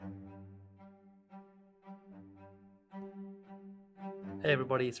Hey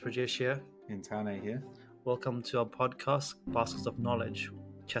everybody, it's Rajesh here. Intane here. Welcome to our podcast, Baskets of Knowledge,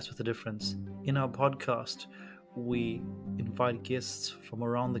 Chats with a Difference. In our podcast, we invite guests from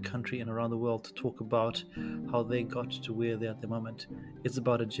around the country and around the world to talk about how they got to where they're at the moment. It's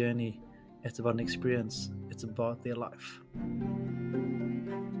about a journey, it's about an experience, it's about their life.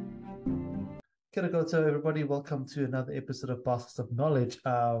 Kia ora koutou, everybody. Welcome to another episode of Baskets of Knowledge.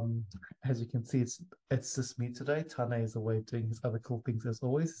 As you can see, it's just me today. Tane is away doing his other cool things as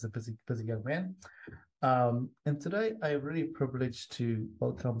always. He's a busy young man. And today I'm really privileged to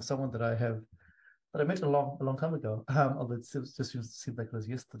welcome someone that I met a long time ago. Although it just seemed like it was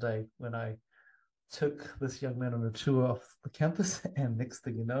yesterday when I took this young man on a tour of the campus, and next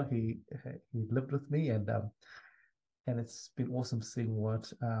thing you know, he lived with me, and it's been awesome seeing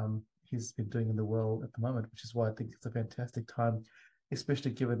what he's been doing in the world at the moment, which is why I think it's a fantastic time,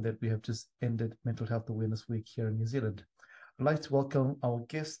 especially given that we have just ended Mental Health Awareness Week here in New Zealand. I'd like to welcome our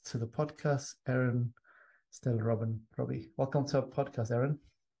guest to the podcast, Aaron Stella Robbie. Welcome to our podcast, Aaron.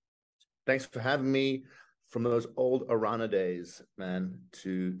 Thanks for having me from those old Arana days, man,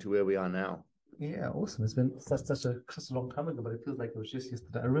 to where we are now. Yeah, awesome. It's been such a long time ago, but it feels like it was just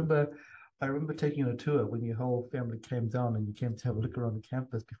yesterday. I remember taking you on a tour when your whole family came down and you came to have a look around the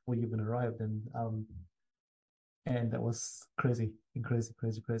campus before you even arrived, and that was crazy.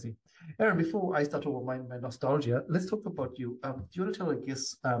 Aaron, before I start talking about my nostalgia, let's talk about you. Do you want to tell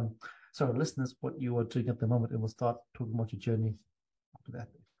our listeners what you are doing at the moment, and we'll start talking about your journey after that.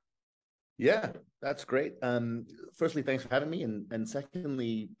 Yeah, that's great. Firstly, thanks for having me. And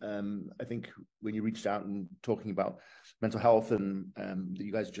secondly, I think when you reached out and talking about mental health and that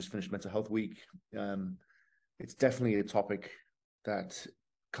you guys just finished Mental Health Week, it's definitely a topic that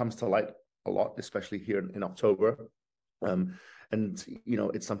comes to light a lot, especially here in October. And, you know,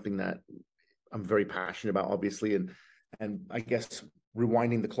 it's something that I'm very passionate about, obviously. And I guess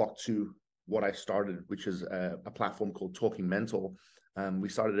rewinding the clock to what I started, which is a platform called Talking Mental. We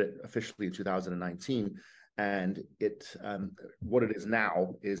started it officially in 2019, and what it is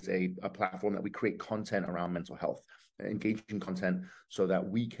now is a platform that we create content around mental health, engaging content, so that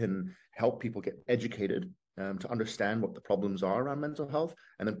we can help people get educated to understand what the problems are around mental health,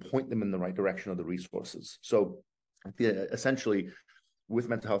 and then point them in the right direction of the resources. So essentially, with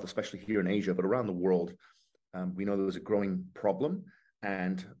mental health, especially here in Asia, but around the world, we know there's a growing problem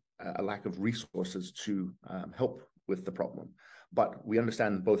and a lack of resources to help with the problem. But we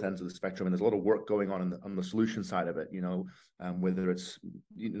understand both ends of the spectrum, and there's a lot of work going on the solution side of it, whether it's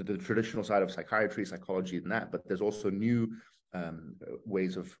the traditional side of psychiatry, psychology, and that, but there's also new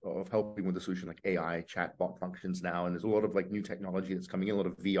ways of helping with the solution, like AI, chatbot functions now, and there's a lot of like new technology that's coming in, a lot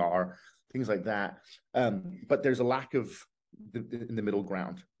of VR, things like that. But there's a lack of in the middle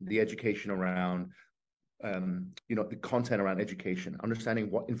ground, the education around the content around education,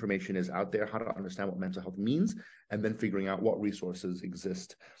 understanding what information is out there, how to understand what mental health means, and then figuring out what resources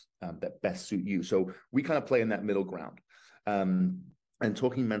exist that best suit you. So we kind of play in that middle ground. And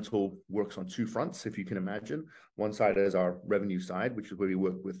Talking Mental works on two fronts, if you can imagine. One side is our revenue side, which is where we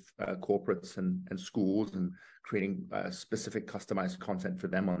work with corporates and schools and creating specific customized content for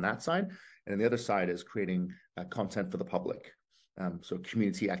them on that side. And then the other side is creating content for the public. So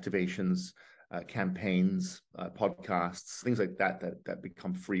community activations, campaigns, podcasts, things like that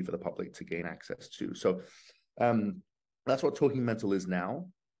become free for the public to gain access to. So that's what Talking Mental is now,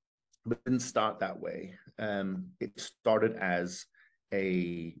 but it didn't start that way. It started as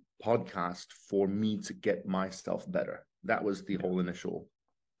a podcast for me to get myself better. That was the whole initial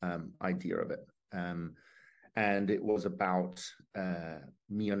idea of it. And it was about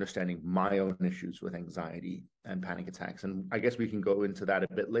me understanding my own issues with anxiety and panic attacks. And I guess we can go into that a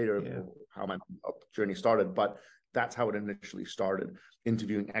bit later, how my journey started. But that's how it initially started,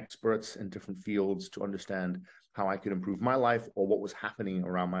 interviewing experts in different fields to understand how I could improve my life, or what was happening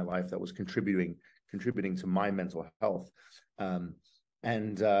around my life that was contributing to my mental health.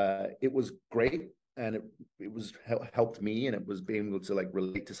 It was great, and it was helped me, and it was being able to like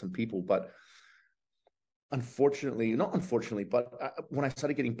relate to some people. But not unfortunately, but when I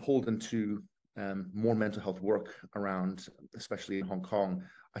started getting pulled into more mental health work around, especially in Hong Kong,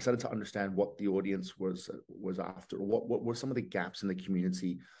 I started to understand what the audience was after, what were some of the gaps in the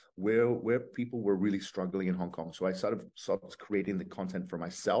community where people were really struggling in Hong Kong. So I started creating the content for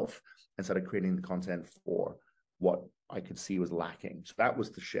myself and started creating the content for what I could see was lacking. So that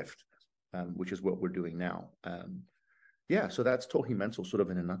was the shift, which is what we're doing now. So that's Talking Mental sort of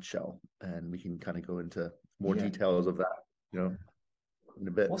in a nutshell, and we can kind of go into more details of that, in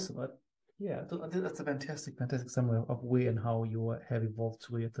a bit. Awesome. Yeah, I think that's a fantastic summary of where and how you have evolved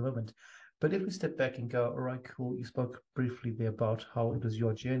to where at the moment. But if we step back and go, all right, cool, you spoke briefly there about how it was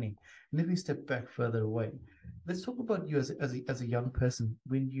your journey. And if we step back further away, let's talk about you as a young person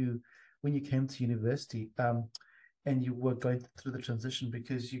when you came to university, and you were going through the transition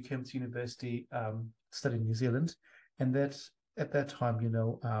because you came to university studying New Zealand, and that at that time,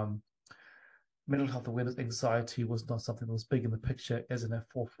 mental health awareness, anxiety was not something that was big in the picture as in a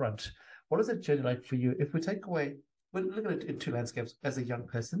forefront. What is that journey like for you? If we take away, we look at it in two landscapes as a young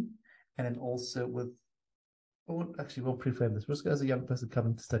person, and then also with, well, actually, we'll pre-frame this. Just as a young person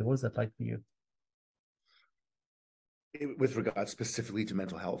coming to study, what is that like for you? With regard specifically to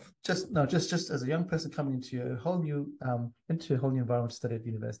mental health. Just no, just as a young person coming into a whole new environment to study at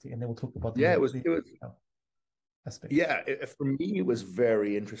university, and then we'll talk about Yeah, the aspect. Yeah, for me, it was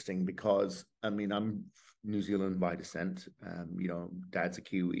very interesting because, I mean, I'm New Zealand by descent. Dad's a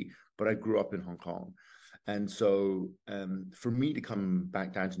Kiwi, but I grew up in Hong Kong. And so for me to come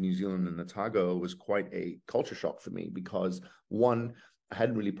back down to New Zealand and Otago was quite a culture shock for me because, one, I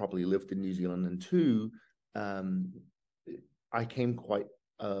hadn't really properly lived in New Zealand, and two, I came quite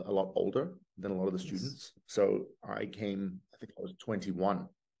a lot older than a lot of the students. So I think I was 21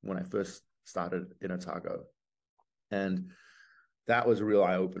 when I first started in Otago. And that was a real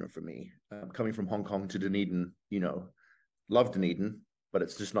eye-opener for me. Coming from Hong Kong to Dunedin, love Dunedin, but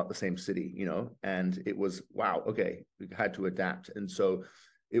it's just not the same city, and it was, wow, okay, we had to adapt. And so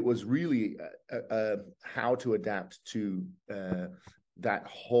it was really how to adapt to that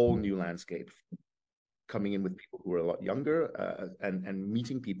whole new landscape, coming in with people who were a lot younger and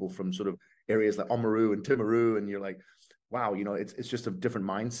meeting people from sort of areas like Oamaru and Timaru, and you're like, wow, it's just a different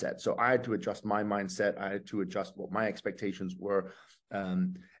mindset. So I had to adjust my mindset. I had to adjust what my expectations were.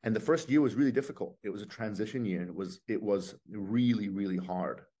 And the first year was really difficult. It was a transition year, and it was really, really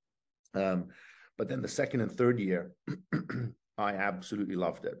hard. But then the second and third year, I absolutely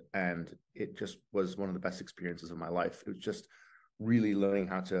loved it. And it just was one of the best experiences of my life. It was just really learning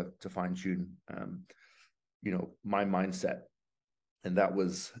how to fine tune, my mindset. And that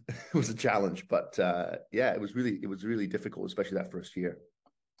was it was a challenge, but it was really difficult, especially that first year.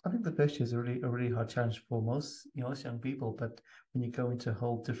 I think the first year is a really hard challenge for most young people. But when you go into a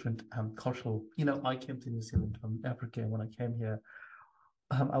whole different cultural, I came to New Zealand from Africa, and when I came here,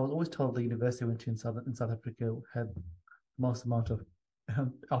 I was always told the university I went to in South Africa had the most amount of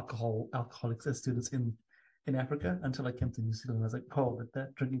alcoholics as students in Africa, until I came to New Zealand. I was like, oh, but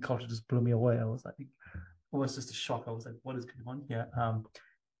that drinking culture just blew me away. I was like, it was just a shock. I was like, what is going on here?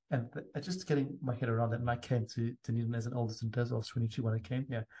 And just getting my head around that. And I came to Dunedin as an oldest in Des. I was 22 when I came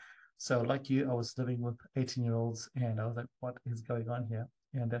here. So like you, I was living with 18-year-olds, and I was like, what is going on here?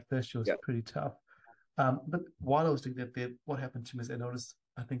 And that first year was pretty tough. But while I was doing that, what happened to me is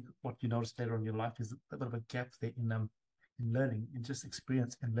I think what you noticed later on in your life is a bit of a gap there in learning and just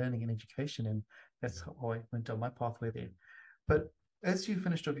experience and learning and education. And that's how I went down my pathway there. But as you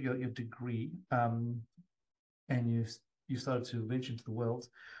finished up your degree, and you started to venture into the world,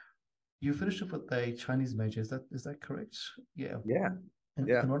 you finished up with a Chinese major. Is that correct? Yeah. Yeah.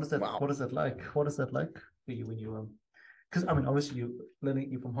 And what is that? Wow. What is that like? What is that like for you when you because I mean, obviously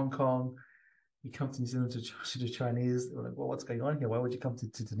you're from Hong Kong, you come to New Zealand to do Chinese. We're like, well, what's going on here? Why would you come to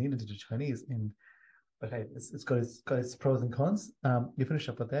Dunedin to do Chinese? But hey, it's got its pros and cons. You finish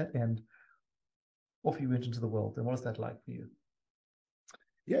up with that, and off you went into the world. And what is that like for you?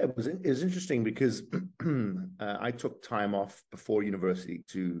 Yeah, it was interesting because I took time off before university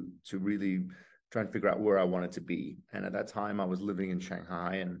to really try and figure out where I wanted to be. And at that time, I was living in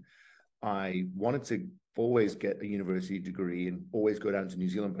Shanghai, and I wanted to always get a university degree and always go down to New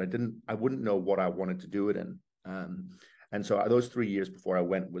Zealand, but I wouldn't know what I wanted to do it in. And so those 3 years before I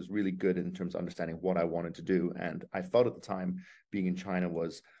went was really good in terms of understanding what I wanted to do. And I felt at the time being in China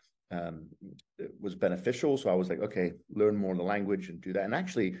was beneficial. So I was like, okay, learn more of the language and do that. And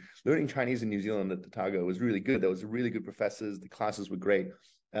actually learning Chinese in New Zealand at Otago was really good. There was really good professors. The classes were great.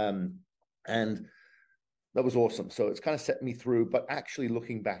 And that was awesome. So it's kind of set me through, but actually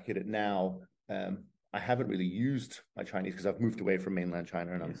looking back at it now, I haven't really used my Chinese because I've moved away from mainland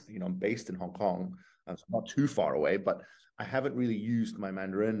China, and I'm based in Hong Kong. It's not too far away, but I haven't really used my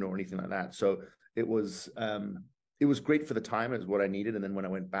Mandarin or anything like that. So it was great for the time. It was what I needed. And then when I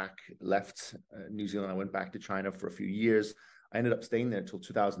left New Zealand, I went back to China for a few years. I ended up staying there until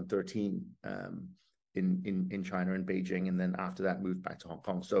 2013 in China, in Beijing. And then after that, moved back to Hong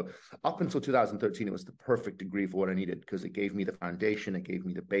Kong. So up until 2013, it was the perfect degree for what I needed, because it gave me the foundation. It gave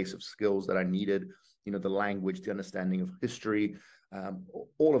me the base of skills that I needed, the language, the understanding of history,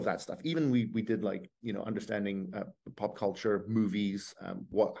 all of that stuff. Even we did understanding pop culture, movies,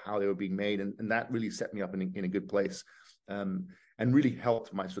 how they were being made, and that really set me up in a good place. And and really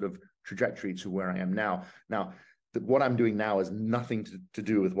helped my sort of trajectory to where I am now. Now, what I'm doing now has nothing to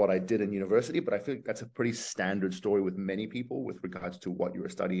do with what I did in university, but I feel like that's a pretty standard story with many people with regards to what you were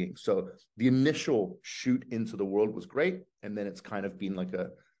studying. So the initial shoot into the world was great, and then it's kind of been like a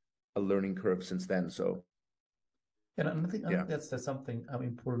learning curve since then. So and I think that's something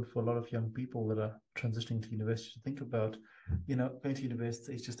important for a lot of young people that are transitioning to university to think about. Going to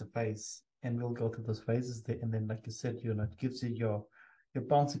university is just a phase, and we'll go through those phases there. And then, like you said, it gives you your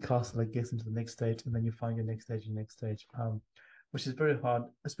bouncy castle, I guess, into the next stage, and then you find your next stage, which is very hard,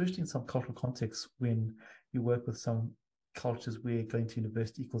 especially in some cultural contexts when you work with some cultures where going to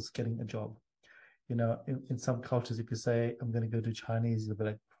university equals getting a job. In some cultures, if you say, I'm going to go to Chinese, you'll be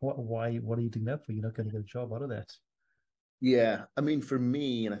like, why? What are you doing that for? You're not going to get a job out of that. yeah, I mean, for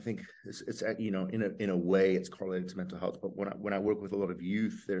me, and I think it's in a way it's correlated to mental health. But when I work with a lot of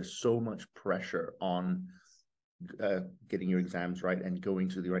youth, there's so much pressure on getting your exams right and going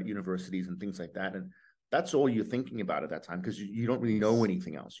to the right universities and things like that, and that's all you're thinking about at that time because you don't really know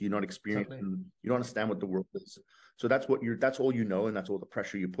anything else. You're not experienced, Exactly. you don't understand what the world is. So that's all you know, and that's all the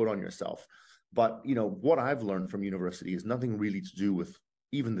pressure you put on yourself. But what I've learned from university is nothing really to do with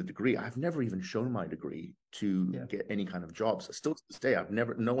even the degree. I've never even shown my degree to get any kind of jobs. Still to this day,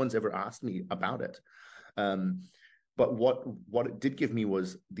 no one's ever asked me about it. But what it did give me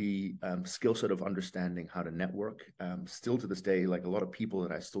was the skill set of understanding how to network. Still to this day, like a lot of people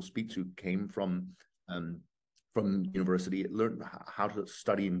that I still speak to came from university, learned how to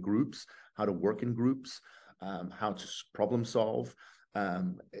study in groups, how to work in groups, how to problem solve.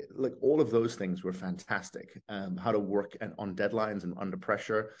 Like all of those things were fantastic. How to work on deadlines and under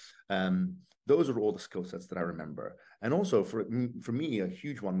pressure. Those are all the skill sets that I remember. And also for me, a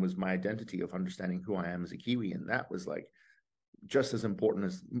huge one was my identity of understanding who I am as a Kiwi. And that was like just as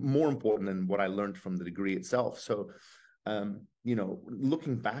important more important than what I learned from the degree itself. So,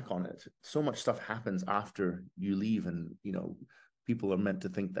 looking back on it, so much stuff happens after you leave, and, people are meant to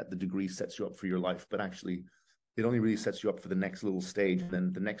think that the degree sets you up for your life, but actually it only really sets you up for the next little stage. And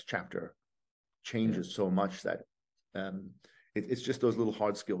then the next chapter changes so much that it's just those little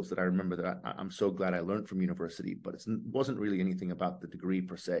hard skills that I remember that I'm so glad I learned from university, but it wasn't really anything about the degree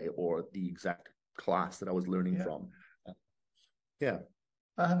per se or the exact class that I was learning from. Yeah.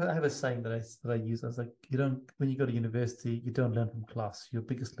 I have a saying that I use. I was like, when you go to university, you don't learn from class. Your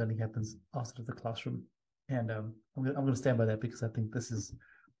biggest learning happens outside of the classroom. And I'm going to stand by that because I think this is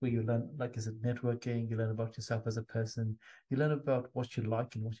where you learn, like I said, networking, you learn about yourself as a person, you learn about what you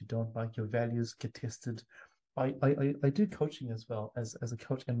like and what you don't like, your values get tested. I do coaching as well as a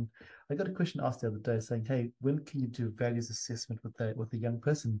coach, and I got a question asked the other day saying, "Hey, when can you do values assessment with a young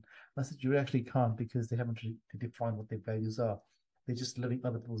person?" And I said, "You actually can't because they haven't really defined what their values are. They're just living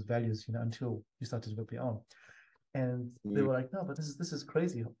other people's values, until you start to develop your own." And they were like, "No, but this is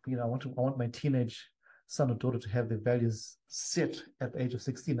crazy. I want my teenage son or daughter to have their values set at the age of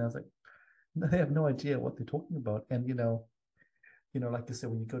 16." I was like, no, they have no idea what they're talking about. And like I said,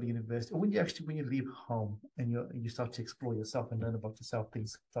 when you go to university, or when you leave home and you start to explore yourself and learn about yourself,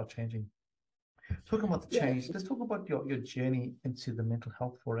 things start changing. Talking about the change, let's talk about your journey into the mental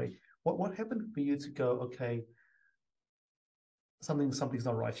health foray. What happened for you to go, okay, something's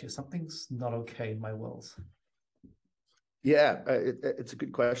not right here, something's not okay in my world? Yeah, it's a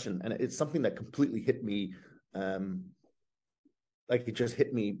good question, and it's something that completely hit me. Like it just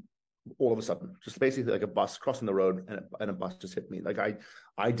hit me all of a sudden, just basically like a bus crossing the road, and a bus just hit me. Like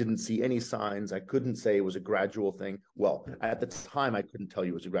I didn't see any signs. I couldn't say it was a gradual thing. Well, at the time, I couldn't tell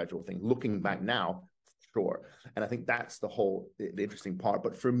you it was a gradual thing. Looking back now, sure. And I think that's the interesting part.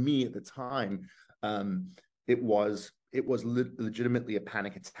 But for me at the time, it was legitimately a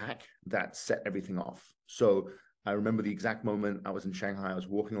panic attack that set everything off. So I remember the exact moment. I was in Shanghai. I was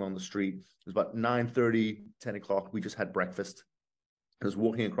walking along the street. It was about 9:30, 10 o'clock. We just had breakfast. I was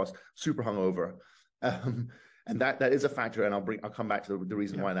walking across, super hungover. And that is a factor. And I'll come back to the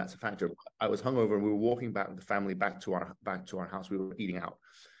reason why that's a factor. I was hungover, and we were walking back with the family back to our house. We were eating out,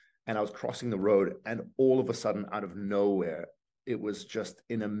 and I was crossing the road, and all of a sudden, out of nowhere, it was just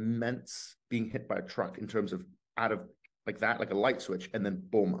an immense being hit by a truck in terms of out of like that, like a light switch. And then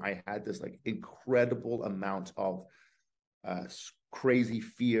boom, I had this like incredible amount of crazy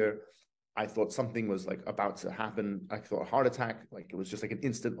fear. I thought something was like about to happen. I thought a heart attack, like it was just like an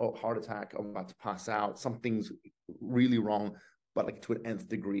instant heart attack. I'm about to pass out. Something's really wrong, but like to an nth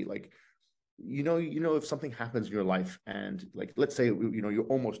degree. Like, if something happens in your life and like, let's say, you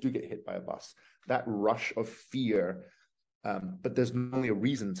almost do get hit by a bus, that rush of fear, but there's only a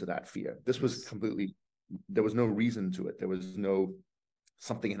reason to that fear. This was there was no reason to it. There was no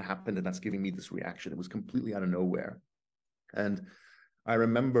something had happened and that's giving me this reaction. It was completely out of nowhere. And I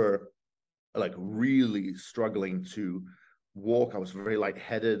remember like really struggling to walk. I was very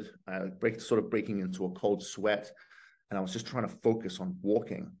lightheaded, sort of breaking into a cold sweat. And I was just trying to focus on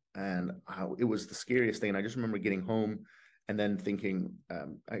walking. And it was the scariest thing. And I just remember getting home and then thinking,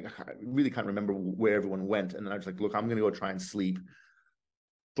 I really can't remember where everyone went. And then I was like, look, I'm going to go try and sleep.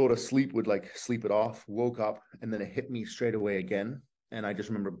 Thought a sleep would like sleep it off, woke up, and then it hit me straight away again. And I just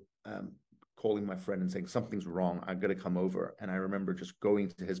remember calling my friend and saying, something's wrong. I've got to come over. And I remember just going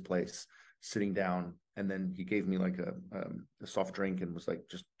to his place, sitting down, and then he gave me like a soft drink and was like,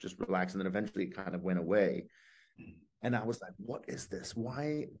 just relax. And then eventually it kind of went away. And I was like, what is this?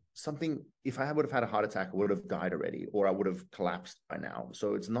 Why something, if I would have had a heart attack, I would have died already, or I would have collapsed by now.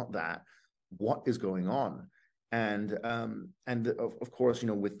 So it's not that. What is going on? And of course, you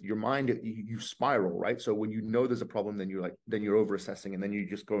know, with your mind, you spiral, right? So when you know there's a problem, then you're over assessing, and then you're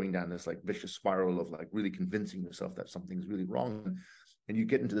just going down this like vicious spiral of like really convincing yourself that something's really wrong, and you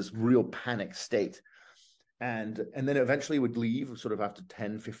get into this real panic state. And then eventually would leave sort of after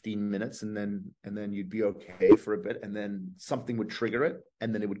 10, 15 minutes, and then you'd be okay for a bit, and then something would trigger it,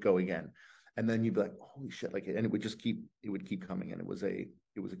 and then it would go again. And then you'd be like, holy shit, like, and it would keep coming. And it was a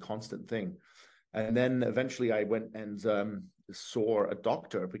constant thing. And then eventually I went and saw a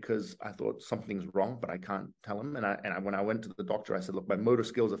doctor because I thought something's wrong, but I can't tell him. And when I went to the doctor, I said, look, my motor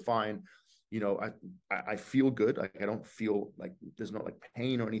skills are fine. You know, I feel good. Like I don't feel like there's not like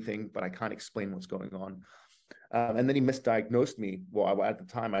pain or anything, but I can't explain what's going on. And then he misdiagnosed me. Well, at the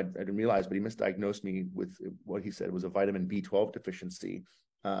time, I didn't realize, but he misdiagnosed me with what he said was a vitamin B12 deficiency.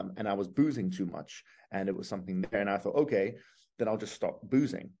 And I was boozing too much, and it was something there. And I thought, okay, then I'll just stop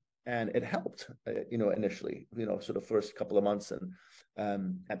boozing. And it helped, you know, initially, you know, sort of first couple of months.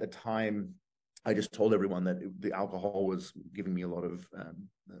 And at the time, I just told everyone that the alcohol was giving me a lot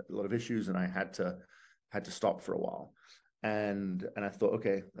of issues, and I had to stop for a while. And I thought,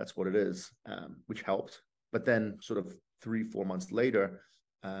 okay, that's what it is, which helped. But then sort of 3-4 months later,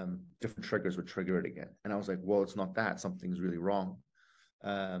 different triggers would trigger it again. And I was like, well, it's not that. Something's really wrong.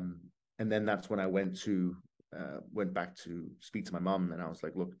 And then that's when I went back to speak to my mom. And I was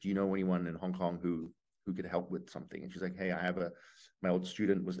like, look, do you know anyone in Hong Kong who could help with something? And she's like, hey, I have my old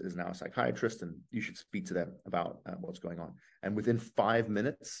student is now a psychiatrist, and you should speak to them about what's going on. And within 5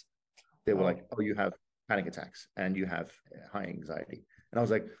 minutes, they were like, oh, you have panic attacks and you have high anxiety. And I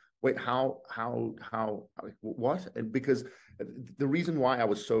was like, wait, how, what? And because the reason why I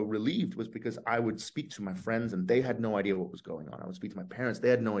was so relieved was because I would speak to my friends and they had no idea what was going on. I would speak to my parents. They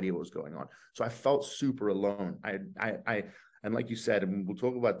had no idea what was going on. So I felt super alone. And like you said, and we'll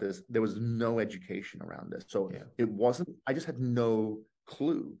talk about this, there was no education around this. So I just had no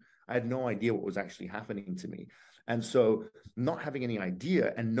clue. I had no idea what was actually happening to me. And so not having any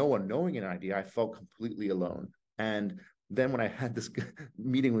idea and no one knowing an idea, I felt completely alone. And then when I had this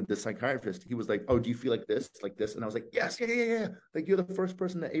meeting with the psychiatrist, he was like, oh, do you feel like this, like this? And I was like, yes, yeah. Like, you're the first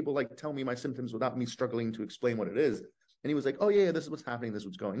person that able like tell me my symptoms without me struggling to explain what it is. And he was like, oh yeah, this is what's happening. This is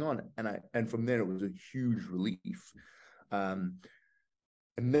what's going on. And from there, it was a huge relief. And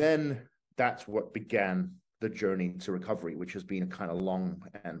then that's what began the journey to recovery, which has been a kind of long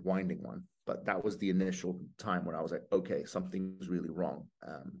and winding one. But that was the initial time when I was like, okay, something's really wrong.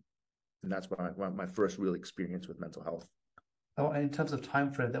 And that's my first real experience with mental health. Oh, and in terms of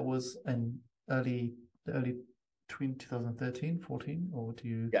time frame, that was in early 2013, 14, or do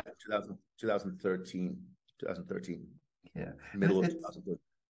you? Yeah, 2013. Yeah, middle of 2013.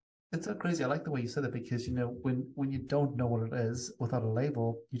 It's so crazy. I like the way you said it because, you know, when you don't know what it is without a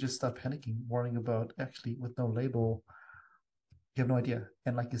label, you just start panicking, worrying about actually with no label, you have no idea.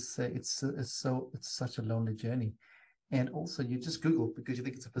 And like you say, it's such a lonely journey. And also, you just Google because you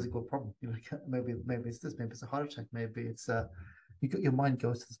think it's a physical problem. You're like, maybe it's this, maybe it's a heart attack, maybe it's your mind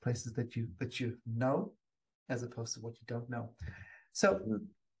goes to these places that you know, as opposed to what you don't know. So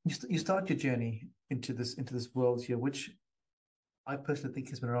you start your journey into this world here, which I personally think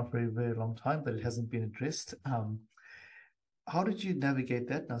has been around for a very, very long time, but it hasn't been addressed. How did you navigate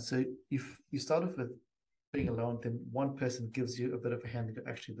that now? So if you start off with being alone, then one person gives you a bit of a hand and go,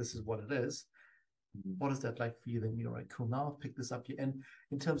 actually, this is what it is. What is that like for you? Then you're like, cool, now I'll pick this up here. And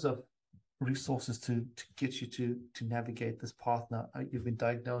in terms of resources to get you to navigate this path now, you've been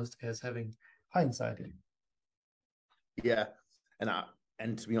diagnosed as having high anxiety. Yeah.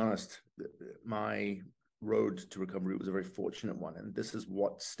 And to be honest, my road to recovery was a very fortunate one. And this is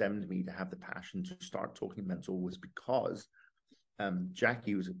what stemmed me to have the passion to start talking mental, was because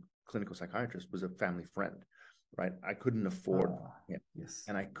Jackie, who's a clinical psychiatrist, was a family friend, right? I couldn't afford it. Yes.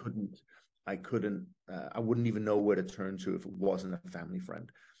 And I wouldn't even know where to turn to if it wasn't a family friend.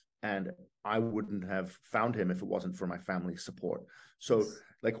 and I wouldn't have found him if it wasn't for my family's support. So Yes.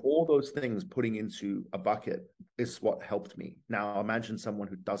 like all those things putting into a bucket is what helped me. Now imagine someone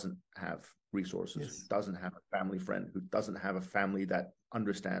who doesn't have resources, who Yes. doesn't have a family friend, who doesn't have a family that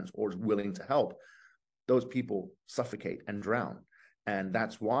understands or is willing to help. Those people suffocate and drown. And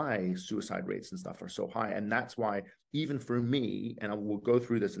that's why suicide rates and stuff are so high. And that's why even for me, and I will go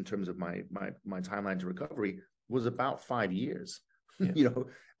through this in terms of my timeline to recovery, was about 5 years. Yeah. You know,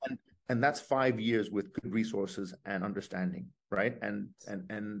 and that's 5 years with good resources and understanding, right? And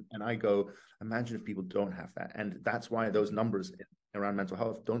I go, imagine if people don't have that. And that's why those numbers around mental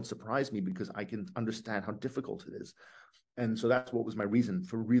health don't surprise me, because I can understand how difficult it is. And so that's what was my reason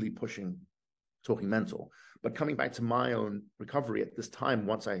for really pushing Talking Mental. But coming back to my own recovery at this time,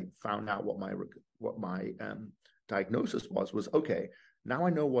 once I found out what my diagnosis was okay, now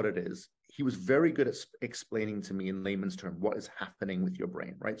I know what it is. He was very good at explaining to me in layman's term what is happening with your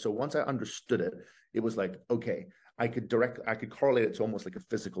brain, right? So once I understood it, it was like, okay, I could correlate it to almost like a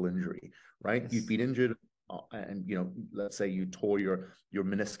physical injury, right? Yes. You've been injured, and let's say you tore your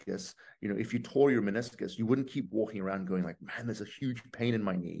meniscus. If you tore your meniscus, you wouldn't keep walking around going like, man, there's a huge pain in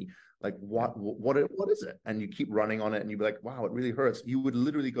my knee. Like what is it? And you keep running on it, and you'd be like, wow, it really hurts. You would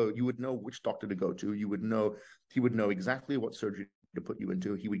literally go, you would know which doctor to go to. He would know exactly what surgery to put you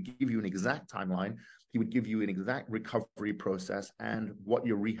into. He would give you an exact timeline. He would give you an exact recovery process and what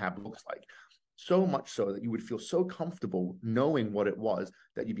your rehab looks like. So much so that you would feel so comfortable knowing what it was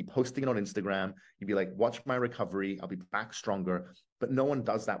that you'd be posting it on Instagram. You'd be like, watch my recovery. I'll be back stronger. But no one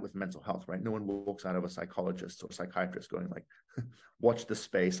does that with mental health, right? No one walks out of a psychologist or psychiatrist going like, watch this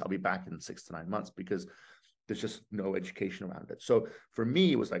space. I'll be back in 6 to 9 months, because there's just no education around it. So for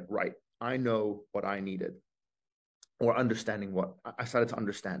me, it was like, right, I know what I needed, or understanding what I started to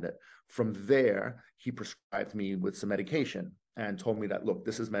understand it. From there, he prescribed me with some medication and told me that, look,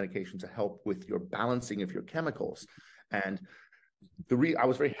 this is medication to help with your balancing of your chemicals. And I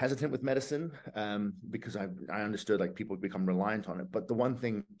was very hesitant with medicine, because I understood like people become reliant on it. But the one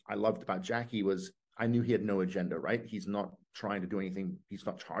thing I loved about Jackie was I knew he had no agenda, right? He's not trying to do anything. He's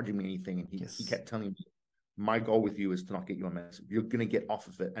not charging me anything. And he kept telling me, my goal with you is to not get you on medicine. You're going to get off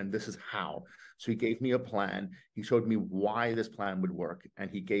of it. And this is how. So he gave me a plan. He showed me why this plan would work.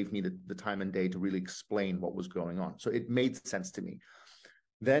 And he gave me the time and day to really explain what was going on. So it made sense to me.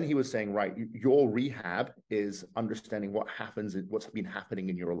 Then he was saying, right, your rehab is understanding what happens, what's been happening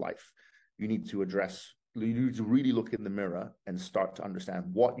in your life. You need to really look in the mirror and start to understand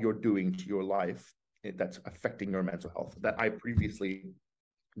what you're doing to your life that's affecting your mental health that I previously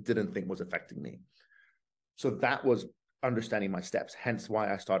didn't think was affecting me. So that was understanding my steps, hence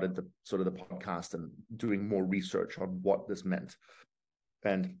why I started the podcast and doing more research on what this meant.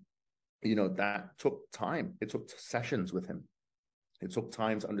 And, that took time. It took sessions with him. It took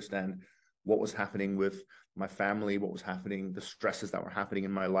time to understand what was happening with my family, what was happening, the stresses that were happening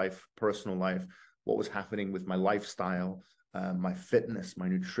in my life, personal life, what was happening with my lifestyle, my fitness, my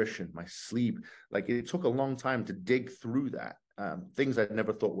nutrition, my sleep. Like it took a long time to dig through that, things I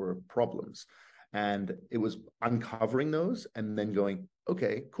never thought were problems. And it was uncovering those and then going,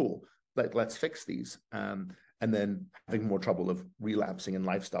 okay, cool, let's fix these. And then having more trouble of relapsing in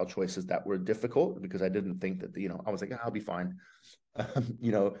lifestyle choices that were difficult, because I didn't think that, I was like, I'll be fine.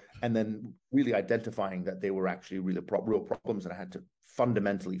 And then really identifying that they were actually real problems and I had to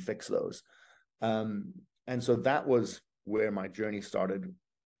fundamentally fix those. And so that was where my journey started,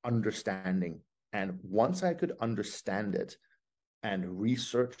 understanding. And once I could understand it and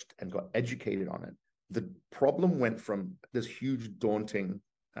researched and got educated on it, the problem went from this huge daunting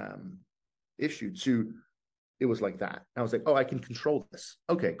issue to, it was like that. I was like, oh, I can control this.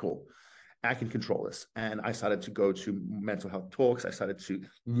 Okay, cool. I can control this. And I started to go to mental health talks. I started to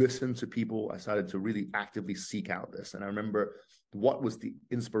listen to people. I started to really actively seek out this. And I remember what was the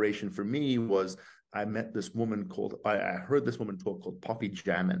inspiration for me was I met this woman I heard this woman talk called Poppy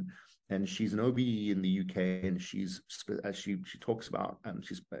Jamin. And she's an OBE in the UK. And she talks about,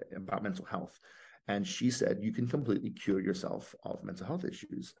 she's about mental health. And she said, you can completely cure yourself of mental health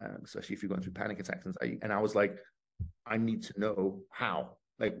issues, especially if you're going through panic attacks. And I was like, I need to know how.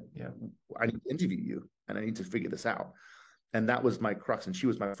 Like, yeah, I need to interview you and I need to figure this out. And that was my crux. And she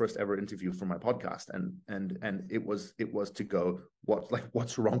was my first ever interview for my podcast. And it was to go,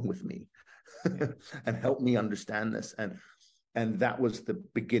 what's wrong with me? And help me understand this. And that was the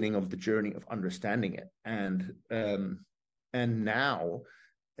beginning of the journey of understanding it. And now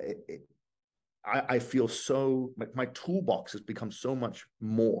I feel so, my toolbox has become so much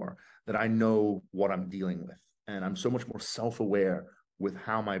more that I know what I'm dealing with. And I'm so much more self-aware with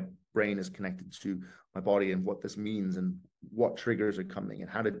how my brain is connected to my body and what this means and what triggers are coming and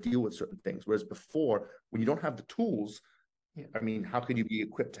how to deal with certain things. Whereas before, when you don't have the tools, I mean, how could you be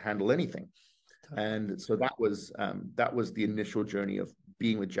equipped to handle anything? And so that was the initial journey of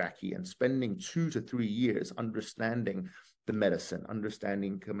being with Jackie and spending 2 to 3 years understanding the medicine,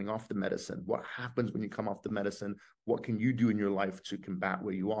 understanding coming off the medicine, what happens when you come off the medicine, what can you do in your life to combat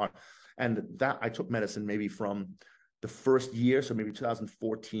where you are. And that I took medicine maybe from the first year, so maybe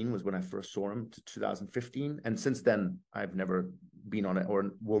 2014 was when I first saw him, to 2015. And since then, I've never been on it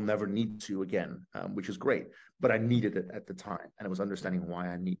or will never need to again, which is great. But I needed it at the time, and I was understanding why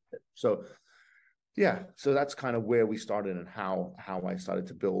I needed it. So yeah, so that's kind of where we started and how I started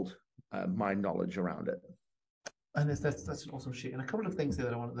to build my knowledge around it. And that's an awesome share. And a couple of things there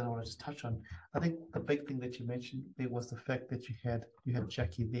that I want to just touch on. I think the big thing that you mentioned there was the fact that you had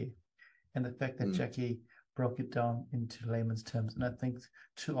Jackie there, and the fact that Jackie broke it down into layman's terms. And I think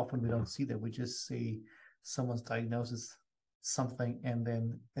too often we don't see that. We just see someone's diagnosis something, and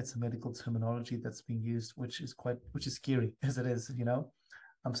then it's a medical terminology that's being used, which is scary as it is, you know.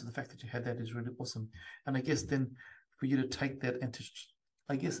 So the fact that you had that is really awesome. And I guess then for you to take that and to,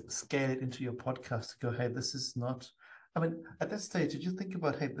 I guess, scale it into your podcast to go, hey, this is not, I mean, at that stage, did you think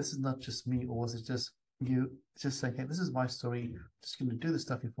about, hey, this is not just me, or was it just you just saying, hey, this is my story, I'm just going to do this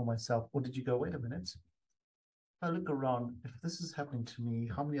stuff here for myself? Or did you go, wait a minute, I look around, if this is happening to me,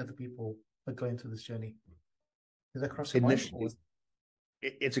 how many other people are going through this journey? Did that cross your mind?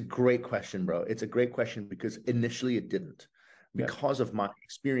 It's a great question, bro. It's a great question because initially it didn't. Because of my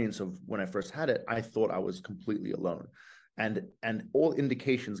experience of when I first had it, I thought I was completely alone. And all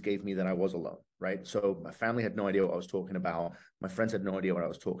indications gave me that I was alone, right? So my family had no idea what I was talking about. My friends had no idea what I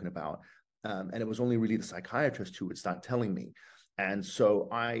was talking about. And it was only really the psychiatrist who would start telling me. And so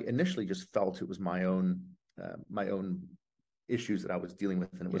I initially just felt it was my own issues that I was dealing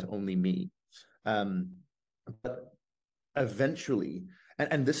with, and it was only me. But eventually,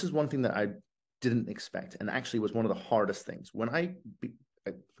 and this is one thing that I didn't expect, and actually was one of the hardest things when I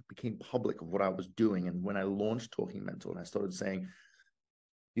became public of what I was doing, and when I launched Talking Mental and I started saying,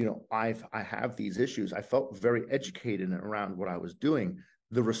 you know, I have these issues, I felt very educated around what I was doing.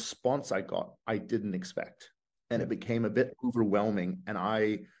 The response I got, I didn't expect, and it became a bit overwhelming, and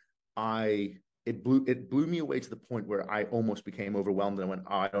it blew me away to the point where I almost became overwhelmed, and I went,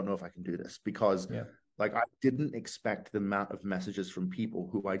 oh, I don't know if I can do this, because like, I didn't expect the amount of messages from people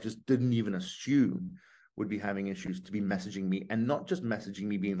who I just didn't even assume would be having issues to be messaging me, and not just messaging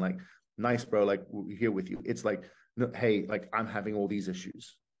me being like, nice, bro, like, we're here with you. It's like, no, hey, like, I'm having all these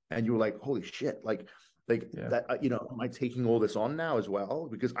issues. And you were like, holy shit, like that, you know, am I taking all this on now as well?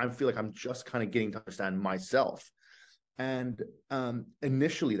 Because I feel like I'm just kind of getting to understand myself. And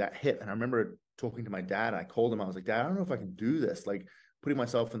initially that hit. And I remember talking to my dad, I called him, I was like, Dad, I don't know if I can do this. Like, putting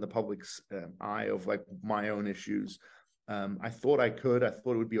myself in the public's eye of like my own issues. I thought I could. I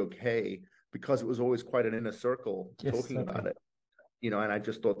thought it would be okay, because it was always quite an inner circle talking about it, you know, and I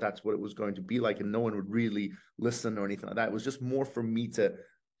just thought that's what it was going to be like, and no one would really listen or anything like that. It was just more for me to,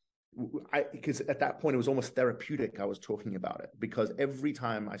 because at that point it was almost therapeutic. I was talking about it because every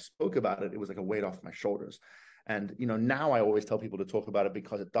time I spoke about it, it was like a weight off my shoulders. And, you know, now I always tell people to talk about it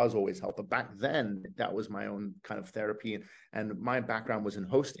because it does always help. But back then, that was my own kind of therapy. And my background was in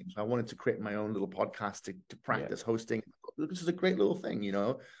hosting. So I wanted to create my own little podcast to practice hosting. This is a great little thing, you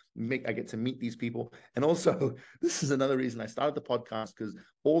know, I get to meet these people. And also, this is another reason I started the podcast, because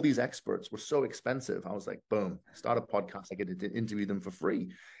all these experts were so expensive. I was like, boom, start a podcast. I get to interview them for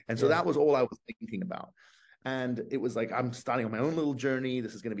free. And so that was all I was thinking about. And it was like, I'm starting on my own little journey.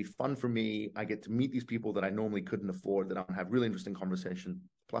 This is going to be fun for me. I get to meet these people that I normally couldn't afford, that I'll have really interesting conversation.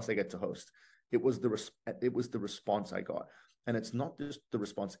 Plus I get to host. It was the response I got. And it's not just the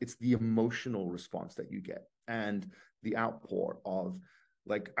response, it's the emotional response that you get, and the outpour of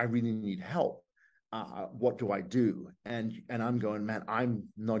like, I really need help. What do I do? And I'm going, man, I'm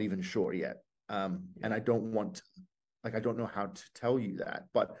not even sure yet. And I don't want to, like, I don't know how to tell you that,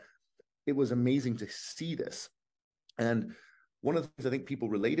 but it was amazing to see this. And one of the things I think people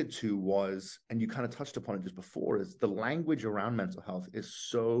related to was, and you kind of touched upon it just before, is the language around mental health is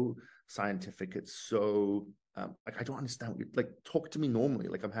so scientific. It's so like, I don't understand what you're like, talk to me normally,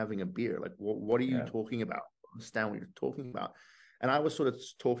 like I'm having a beer. Like, what are you talking about? I don't understand what you're talking about. And I was sort of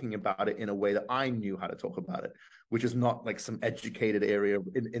talking about it in a way that I knew how to talk about it, which is not like some educated area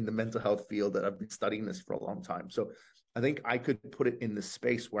in the mental health field that I've been studying this for a long time. So I think I could put it in the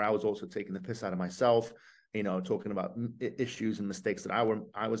space where I was also taking the piss out of myself, you know, talking about issues and mistakes that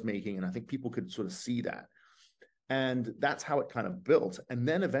I was making. And I think people could sort of see that. And that's how it kind of built. And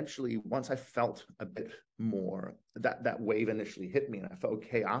then eventually, once I felt a bit more, that wave initially hit me and I felt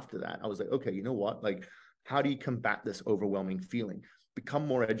okay after that, I was like, okay, you know what? Like, How do you combat this overwhelming feeling? Become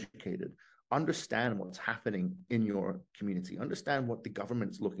more educated. Understand what's happening in your community. Understand what the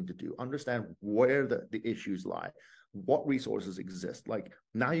government's looking to do. Understand where the issues lie, what resources exist. Like,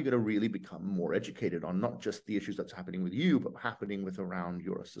 now you're going to really become more educated on not just the issues that's happening with you, but happening with around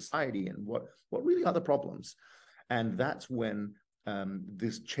your society, and what really are the problems. And that's when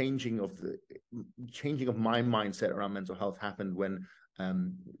this changing of my mindset around mental health happened, when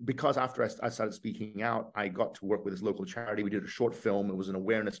because after I started speaking out, I got to work with this local charity. We did a short film. It was an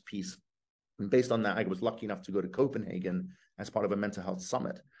awareness piece. And based on that, I was lucky enough to go to Copenhagen as part of a mental health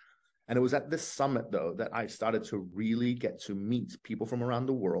summit. And it was at this summit, though, that I started to really get to meet people from around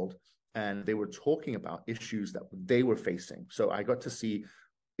the world. And they were talking about issues that they were facing. So I got to see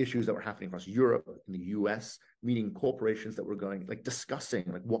issues that were happening across Europe, in the US, meeting corporations that were going, like,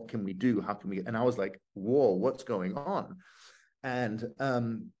 discussing, like, what can we do? How can we? And I was like, whoa, what's going on?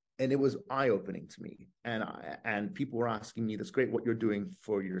 And it was eye-opening to me. And people were asking me, that's great what you're doing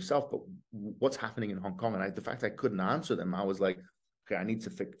for yourself, but what's happening in Hong Kong? And the fact I couldn't answer them, I was like, okay, I need to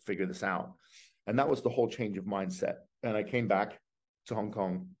figure this out. And that was the whole change of mindset. And I came back to Hong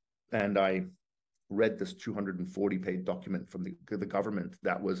Kong, and I read this 240-page document from the government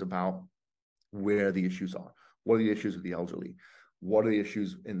that was about where the issues are. What are the issues with the elderly? What are the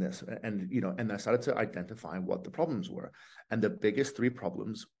issues in this? And I started to identify what the problems were. And the biggest three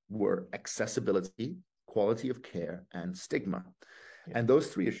problems were accessibility, quality of care, and stigma. Yeah. And those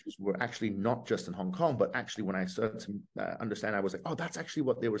three issues were actually not just in Hong Kong, but actually when I started to understand, I was like, oh, that's actually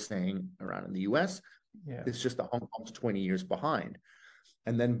what they were saying around in the US. Yeah. It's just that Hong Kong's 20 years behind.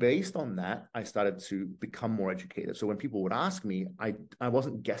 And then based on that, I started to become more educated. So when people would ask me, I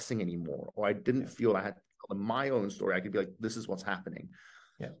wasn't guessing anymore, or I didn't feel I had my own story. I could be like, this is what's happening.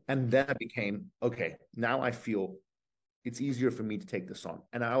 Yeah. And then I became, okay, now I feel it's easier for me to take this on.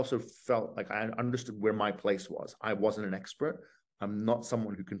 And I also felt like I understood where my place was. I wasn't an expert. I'm not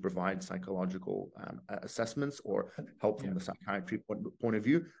someone who can provide psychological assessments or help from the psychiatry point of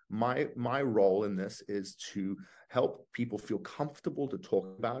view. My role in this is to help people feel comfortable to talk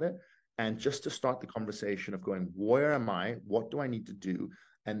about it, and just to start the conversation of going, where am I? What do I need to do?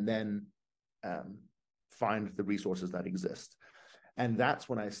 And then find the resources that exist. And that's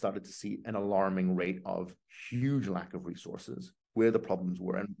when I started to see an alarming rate of huge lack of resources, where the problems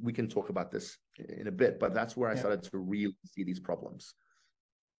were. And we can talk about this in a bit, but that's where I started to really see these problems.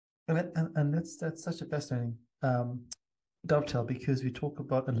 And that's such a fascinating dovetail, because we talk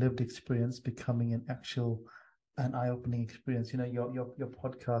about a lived experience becoming an eye-opening experience. You know, your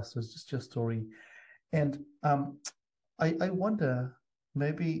podcast was just your story. And I wonder,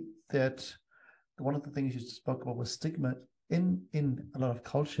 maybe that one of the things you spoke about was stigma in a lot of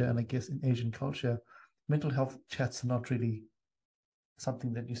culture, and I guess in Asian culture, mental health chats are not really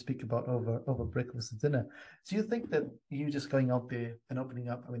something that you speak about over breakfast and dinner. So you think that you just going out there and opening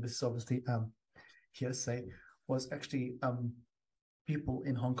up, I mean, this is obviously hearsay, was actually people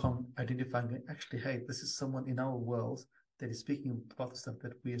in Hong Kong identifying, actually, hey, this is someone in our world that is speaking about the stuff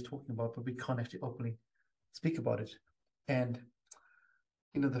that we are talking about, but we can't actually openly speak about it. And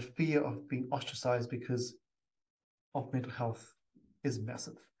you know, the fear of being ostracized because of mental health is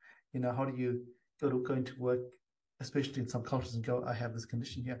massive. You know, how do you go into work, especially in some cultures, and go, I have this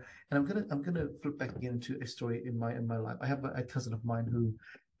condition here? And I'm gonna flip back again into a story in my life. I have a cousin of mine who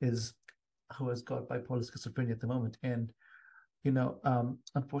has got bipolar schizophrenia at the moment, and you know,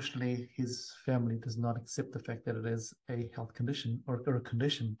 unfortunately, his family does not accept the fact that it is a health condition or a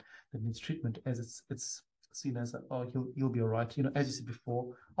condition that needs treatment, as it's seen as, oh, you'll be all right. You know, as you said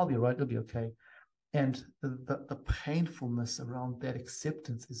before, I'll be all right, it'll be okay. And the painfulness around that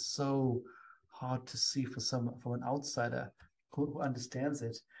acceptance is so hard to see from an outsider who understands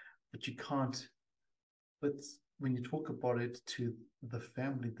it, but you can't. But when you talk about it to the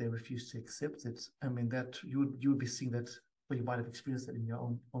family, they refuse to accept it. I mean, that you would be seeing that, or you might have experienced that in your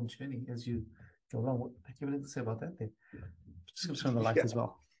own journey as you go along. What do you have anything to say about that there? Just going to turn on the lights as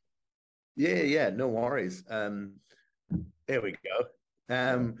well. Yeah, no worries. There we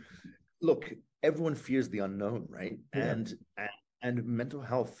go. Look, everyone fears the unknown, right? Yeah. And mental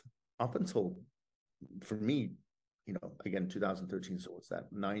health, up until, for me, you know, again, 2013, so what's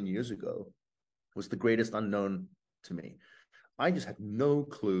that, 9 years ago, was the greatest unknown to me. I just had no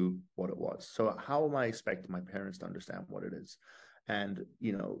clue what it was. So how am I expecting my parents to understand what it is? And,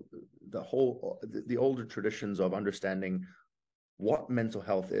 you know, the older traditions of understanding what mental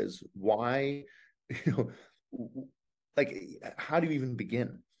health is, why, you know, like, how do you even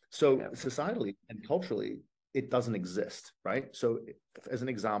begin? So societally and culturally, it doesn't exist, right? So as an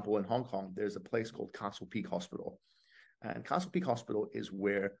example, in Hong Kong, there's a place called Castle Peak Hospital. And Castle Peak Hospital is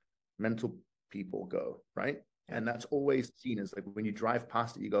where mental people go, right? And that's always seen as like when you drive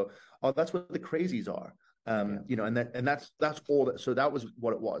past it, you go, oh, that's what the crazies are. You know, and that's all that. So that was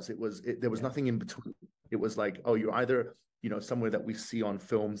what it was. There was nothing in between. It was like, oh, you're either, you know, somewhere that we see on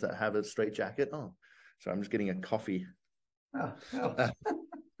films that have a straight jacket. Oh, so I'm just getting a coffee. Oh, oh.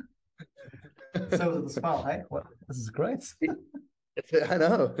 So the smile, hey, well, this is great. I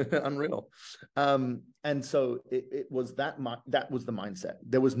know, unreal. And so it was that was the mindset.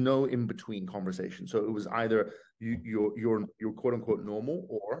 There was no in between conversation. So it was either you're quote unquote normal,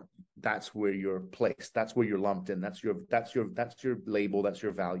 or that's where you're placed. That's where you're lumped in. That's your label. That's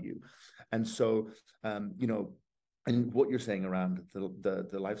your value. And so you know, and what you're saying around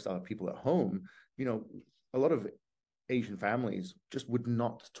the lifestyle of people at home, you know, a lot of Asian families just would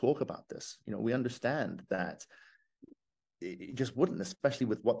not talk about this. You know, we understand that it just wouldn't, especially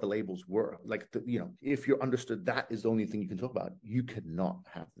with what the labels were. Like, you know, if you're understood that is the only thing you can talk about, you cannot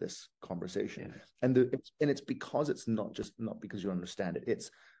have this conversation. And it's because it's not because you understand it. It's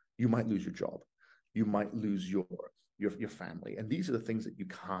you might lose your job, you might lose your family, and these are the things that you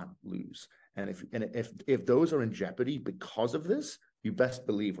can't lose. And if those are in jeopardy because of this, you best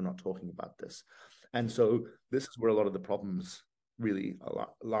believe we're not talking about this. And so this is where a lot of the problems really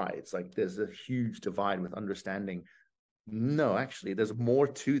lie. It's like there's a huge divide with understanding. No, actually, there's more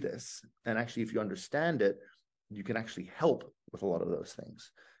to this. And actually, if you understand it, you can actually help with a lot of those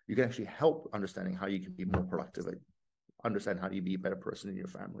things. You can actually help understanding how you can be more productive, understand how you be a better person in your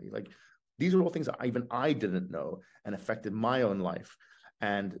family. Like, these are all things that even I didn't know and affected my own life.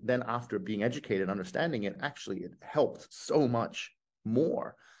 And then after being educated, understanding it, actually, it helped so much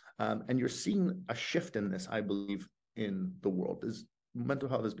more. And you're seeing a shift in this, I believe, in the world. Mental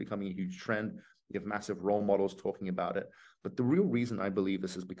health is becoming a huge trend. You have massive role models talking about it. But the real reason I believe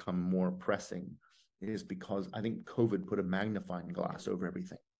this has become more pressing is because I think COVID put a magnifying glass over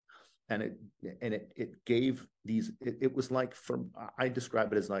everything. And it gave these, it was like, I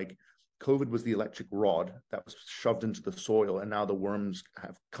describe it as like COVID was the electric rod that was shoved into the soil, and now the worms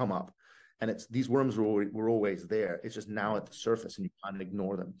have come up. And these worms were always there. It's just now at the surface, and you can't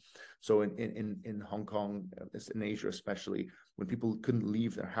ignore them. So in Hong Kong, in Asia especially, when people couldn't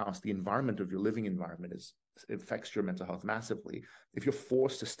leave their house, the environment of your living environment it affects your mental health massively. If you're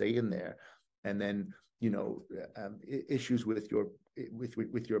forced to stay in there, and then you know issues with your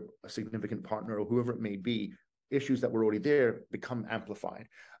significant partner or whoever it may be, issues that were already there become amplified.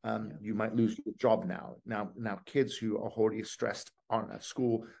 You might lose your job now. Now kids who are already stressed at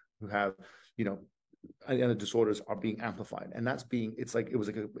school, who have, you know, and the disorders are being amplified, and it was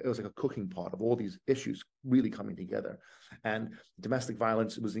like a cooking pot of all these issues really coming together. And domestic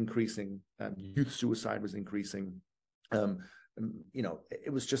violence was increasing, youth suicide was increasing. You know,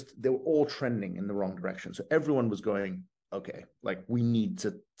 it was just, they were all trending in the wrong direction. So everyone was going, okay, like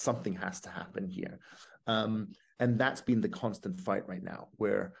something has to happen here. And that's been the constant fight right now,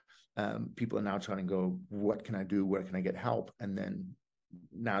 where people are now trying to go, what can I do? Where can I get help? And then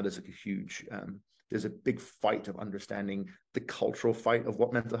now there's like a huge, there's a big fight of understanding the cultural fight of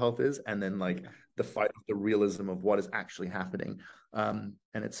what mental health is, and then like the fight of the realism of what is actually happening. And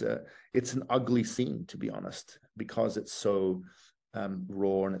it's an ugly scene, to be honest, because it's so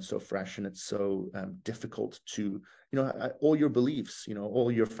raw and it's so fresh and it's so difficult to, you know, all your beliefs, you know, all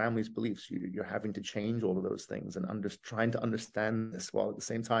your family's beliefs, you're having to change all of those things and trying to understand this, while at the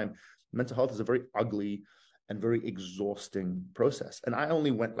same time, mental health is a very ugly and very exhausting process. And I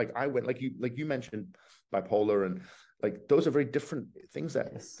went like you mentioned, bipolar, and like those are very different things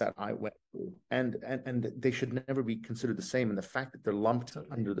that I went through, and they should never be considered the same. And the fact that they're lumped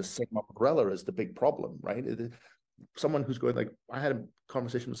under the same umbrella is the big problem, right? Someone who's going, like, I had a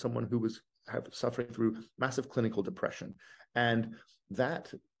conversation with someone who was suffering through massive clinical depression, and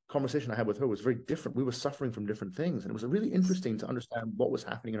that conversation I had with her was very different. We were suffering from different things, and it was really interesting to understand what was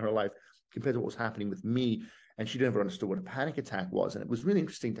happening in her life compared to what was happening with me. And she never understood what a panic attack was. And it was really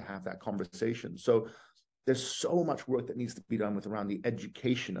interesting to have that conversation. So there's so much work that needs to be done around the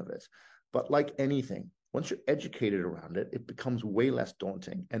education of it. But like anything, once you're educated around it, it becomes way less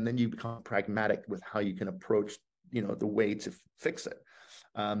daunting. And then you become pragmatic with how you can approach, you know, the way to fix it.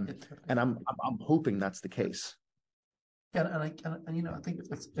 And I'm hoping that's the case. Yeah, and you know, I think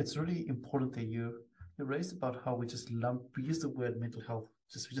it's really important that you raised about how we use the word mental health,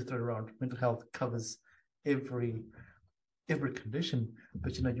 we just throw it around. Mental health covers every condition,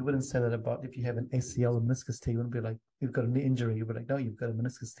 but you know, you wouldn't say that about if you have an ACL or meniscus tear. You wouldn't be like, you've got a knee injury. You'd be like, no, you've got a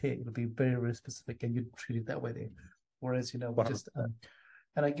meniscus tear. It'll be very, very specific, and you'd treat it that way there. Whereas, you know, we just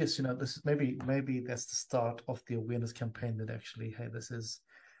and I guess, you know, this is maybe that's the start of the awareness campaign, that actually, hey, this is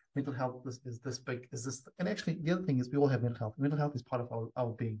mental health. This is this big. Is this? And actually, the other thing is, we all have mental health. Mental health is part of our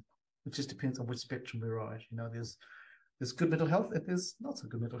being. It just depends on which spectrum we're on. There's good mental health and there's not so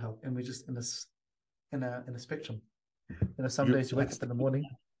good mental health, and we're just in a spectrum. Some days you wake up in the morning.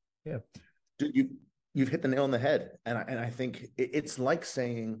 Yeah. Dude, you've hit the nail on the head. And I think it's like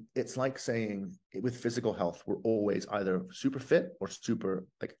saying with physical health, we're always either super fit or super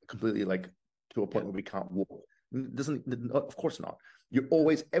like completely like to a point where we can't walk. Of course not. You're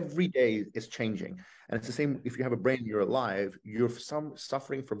always, every day is changing. And it's the same if you have a brain, you're alive, you're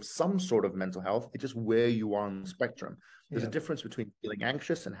suffering from some sort of mental health. It's just where you are on the spectrum. There's a difference between feeling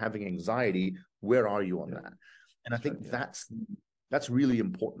anxious and having anxiety. Where are you on that? And I think that's really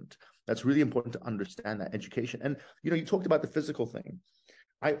important. That's really important to understand that education. And, you talked about the physical thing.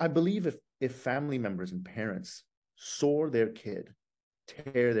 I believe if family members and parents saw their kid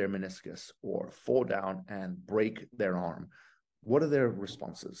tear their meniscus or fall down and break their arm, what are their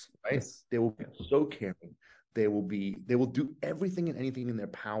responses, right? Yes. They will be so caring. They will do everything and anything in their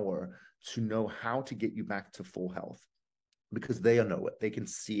power to know how to get you back to full health, because they know it. They can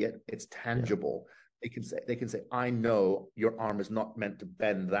see it. It's tangible. Yeah. They can say, I know your arm is not meant to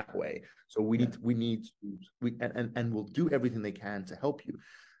bend that way. So we need we'll do everything they can to help you.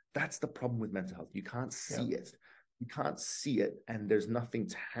 That's the problem with mental health. You can't see it. You can't see it, and there's nothing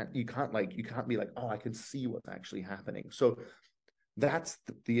you can't be like, oh, I can see what's actually happening. So that's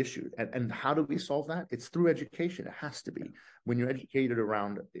the issue. And how do we solve that? It's through education. It has to be. When you're educated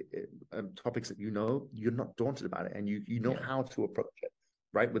around topics that you're not daunted about it, and you know how to approach it,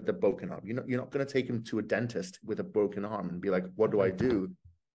 right? With the broken arm, you're not going to take him to a dentist with a broken arm and be like, what do I do?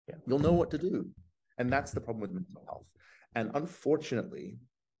 Yeah. You'll know what to do. And that's the problem with mental health. And unfortunately,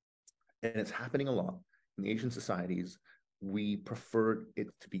 and it's happening a lot in the Asian societies, we prefer it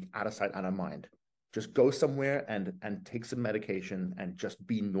to be out of sight, out of mind. Just go somewhere and take some medication and just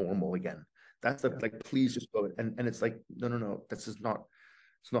be normal again. That's like, please just go. And it's like, no, this is not,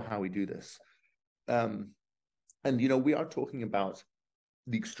 it's not how we do this. And, we are talking about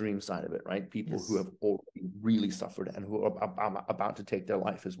the extreme side of it, right? People who have already really suffered and who are about to take their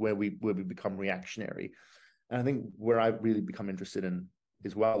life is where we become reactionary. And I think where I've really become interested in,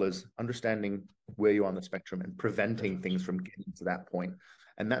 as well as understanding where you are on the spectrum and preventing things from getting to that point.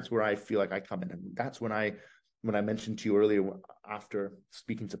 And that's where I feel like I come in. And that's when I mentioned to you earlier, after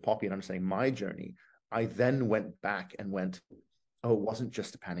speaking to Poppy and understanding my journey, I then went back and went, oh, it wasn't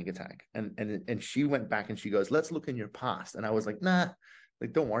just a panic attack. And she went back and she goes, let's look in your past. And I was like, nah,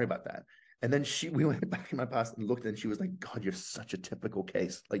 like, don't worry about that. And then we went back in my past and looked, and she was like, God, you're such a typical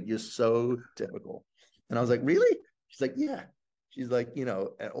case. Like, you're so typical. And I was like, really? She's like, yeah. She's like, and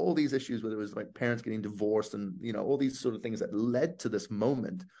all these issues, whether it was like parents getting divorced and, all these sort of things that led to this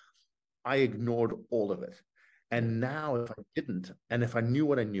moment, I ignored all of it. And now if I didn't, and if I knew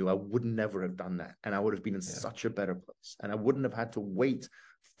what I knew, I would never have done that. And I would have been in such a better place. And I wouldn't have had to wait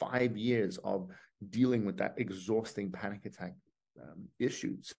 5 years of dealing with that exhausting panic attack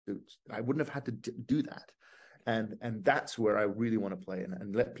issue. I wouldn't have had to do that. And that's where I really want to play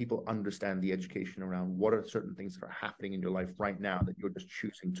and let people understand the education around what are certain things that are happening in your life right now that you're just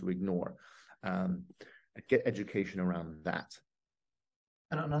choosing to ignore. Get education around that.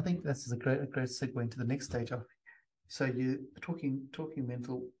 And I think this is a great segue into the next stage of. So you talking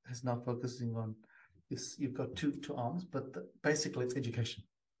mental is now focusing on this. You've got two arms, but basically it's education.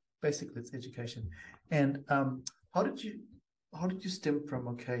 And how did you stem from,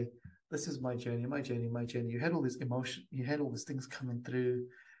 okay, this is my journey. You had all this emotion, you had all these things coming through,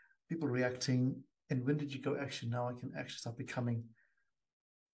 people reacting. And when did you go, actually, now I can actually start becoming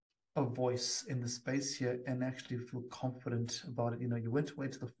a voice in the space here and actually feel confident about it? You went away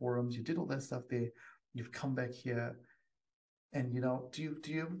to the forums, you did all that stuff there, you've come back here. And, do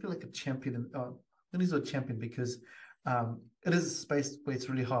you ever feel like a champion? I'm going to use a champion because it is a space where it's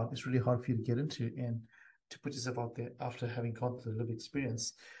really hard. It's really hard for you to get into and to put yourself out there after having gone through the lived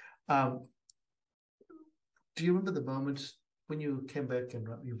experience. Do you remember the moment when you came back and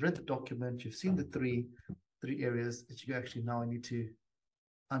you've read the document, you've seen the three areas that you actually, now I'm going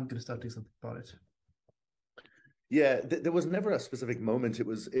to start doing something about it? Yeah, there was never a specific moment. It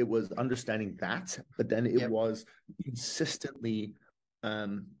was understanding that, but then it was consistently,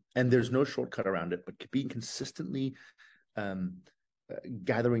 and there's no shortcut around it, but being consistently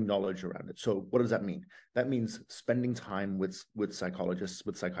gathering knowledge around it. So what does that mean? That means spending time with psychologists,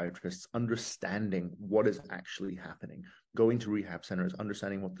 with psychiatrists, understanding what is actually happening, going to rehab centers,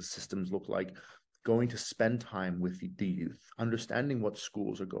 understanding what the systems look like, going to spend time with the youth, understanding what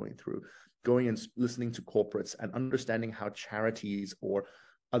schools are going through, going and listening to corporates and understanding how charities or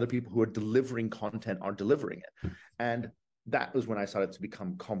other people who are delivering content are delivering it. And that was when I started to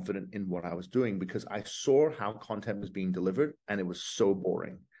become confident in what I was doing, because I saw how content was being delivered and it was so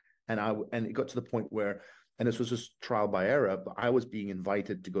boring. And it got to the point where, and this was just trial by error, but I was being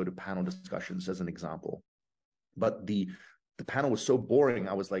invited to go to panel discussions as an example. But the panel was so boring.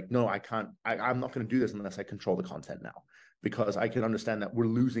 I was like, no, I can't, I'm not going to do this unless I control the content now, because I can understand that we're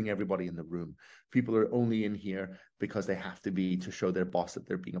losing everybody in the room. People are only in here because they have to be, to show their boss that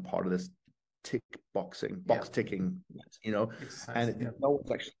they're being a part of this box ticking, and no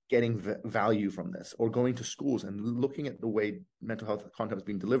one's actually getting value from this, or going to schools and looking at the way mental health content is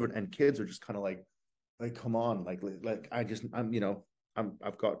being delivered, and kids are just kind of like, come on, I've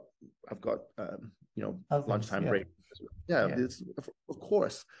got lunchtime break. It's, of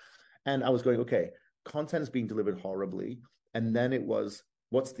course. And I was going, okay, content is being delivered horribly. And then it was,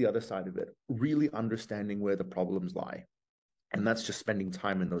 what's the other side of it? Really understanding where the problems lie. And that's just spending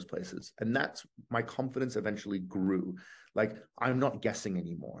time in those places. And that's, my confidence eventually grew. Like, I'm not guessing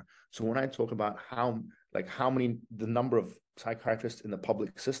anymore. So when I talk about the number of psychiatrists in the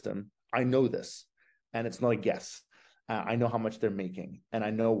public system, I know this, and it's not a guess. I know how much they're making, and I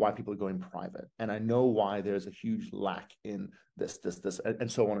know why people are going private, and I know why there's a huge lack in this, and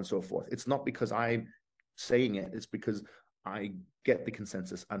so on and so forth. It's not because I'm saying it, it's because I get the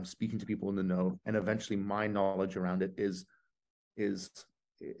consensus. I'm speaking to people in the know, and eventually my knowledge around it is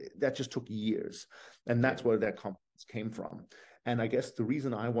that just took years. And that's where that confidence came from. And I guess the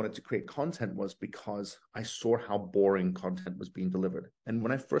reason I wanted to create content was because I saw how boring content was being delivered. And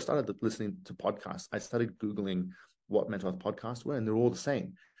when I first started listening to podcasts, I started Googling what mental health podcasts were, and they're all the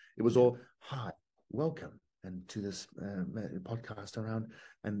same. It was all, hi, welcome, and to this podcast around,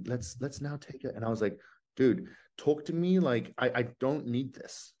 and let's now take it. And I was like, dude, talk to me like I don't need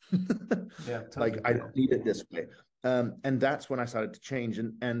this. Totally. I don't need it this way. And that's when I started to change.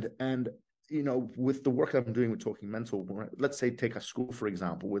 And with the work that I'm doing with Talking Mental, let's say take a school, for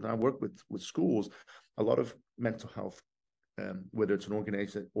example. When I work with schools, a lot of mental health, whether it's an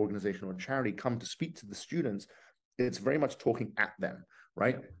organization or a charity, come to speak to the students. It's very much talking at them,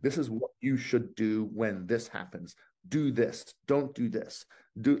 right? Yeah. This is what you should do when this happens. Do this, don't do this,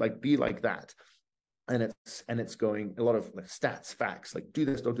 be like that. And it's going a lot of stats, facts, do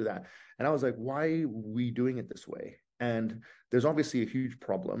this, don't do that. And I was like, why are we doing it this way? And there's obviously a huge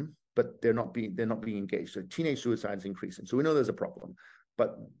problem, but they're not being engaged. So teenage suicide is increasing. So we know there's a problem,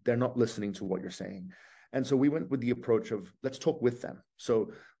 but they're not listening to what you're saying. And so we went with the approach of, let's talk with them.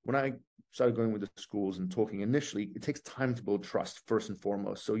 So when I started going with the schools and talking initially, it takes time to build trust first and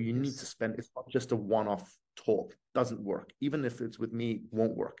foremost. So you need to spend, it's not just a one-off talk. It doesn't work. Even if it's with me, it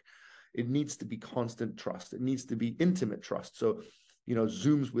won't work. It needs to be constant trust. It needs to be intimate trust. So,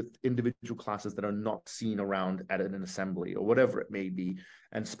 Zooms with individual classes that are not seen around at an assembly or whatever it may be,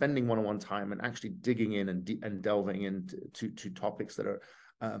 and spending one-on-one time and actually digging in and delving into topics that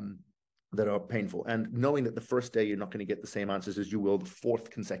are painful, and knowing that the first day you're not going to get the same answers as you will the fourth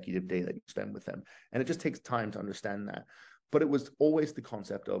consecutive day that you spend with them. And it just takes time to understand that. But it was always the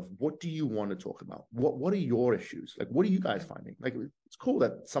concept of, what do you want to talk about? What are your issues? What are you guys finding? It's cool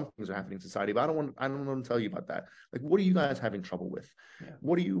that some things are happening in society, but I don't want to tell you about that. What are you guys having trouble with?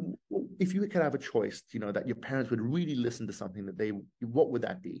 Yeah. If you could have a choice, that your parents would really listen to something what would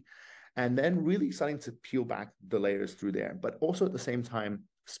that be? And then really starting to peel back the layers through there, but also at the same time,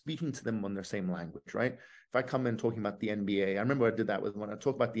 speaking to them on their same language, right? If I come in talking about the NBA, I remember I did that when I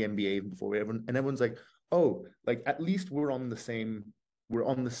talked about the NBA before, and everyone's like, oh, at least we're on the same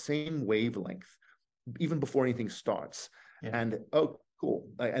wavelength, even before anything starts. Yeah. And oh, cool.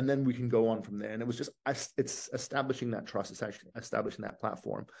 And then we can go on from there. And it was just, it's establishing that trust. It's actually establishing that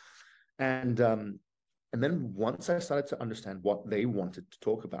platform. And then once I started to understand what they wanted to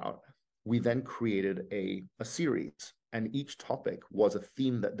talk about, we then created a series, and each topic was a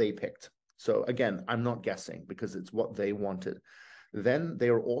theme that they picked. So again, I'm not guessing, because it's what they wanted. Then they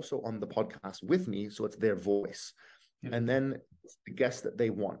are also on the podcast with me, so it's their voice. Yeah. And then it's the guests that they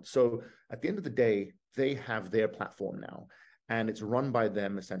want. So at the end of the day, they have their platform now, and it's run by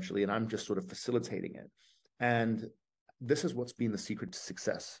them essentially, and I'm just sort of facilitating it. And this is what's been the secret to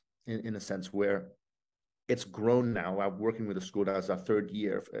success, in a sense, where it's grown now. I'm working with a school that has our third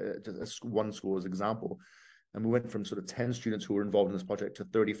year, one school as example. And we went from sort of 10 students who were involved in this project to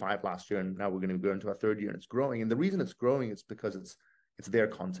 35 last year. And now we're going to go into our third year, and it's growing. And the reason it's growing is because it's their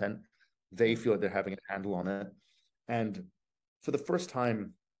content. They feel like they're having a handle on it. And for the first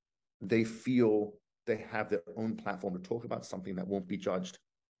time, they feel they have their own platform to talk about something that won't be judged.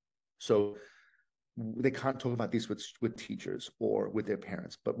 So they can't talk about this with teachers or with their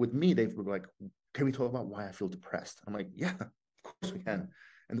parents. But with me, they were like, can we talk about why I feel depressed? I'm like, yeah, of course we can.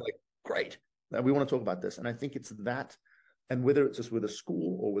 And they're like, great. We want to talk about this. And I think it's that And whether it's just with a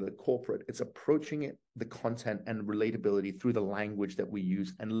school or with a corporate, it's approaching it, the content and relatability through the language that we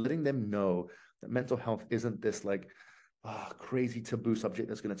use and letting them know that mental health isn't this like crazy taboo subject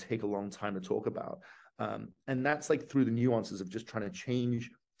that's going to take a long time to talk about. And that's like through the nuances of just trying to change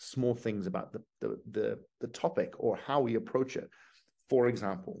small things about the topic or how we approach it. For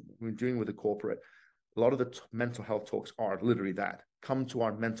example, we're doing with a corporate, a lot of the mental health talks are literally that. Come to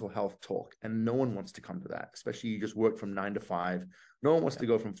our mental health talk. And no one wants to come to that, especially you just work from 9 to 5. No one wants to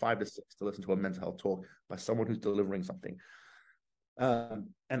go from 5 to 6 to listen to a mental health talk by someone who's delivering something.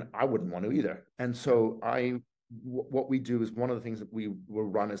 And I wouldn't want to either. And so what we do is one of the things that we will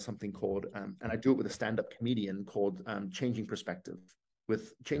run is something called, and I do it with a stand-up comedian called Changing Perspective.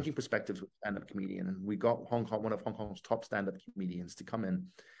 With Changing Perspectives with stand-up comedian. And we got one of Hong Kong's top stand-up comedians to come in.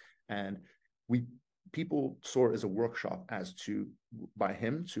 And people saw it as a workshop as to, by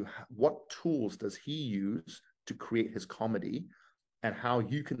him, to what tools does he use to create his comedy and how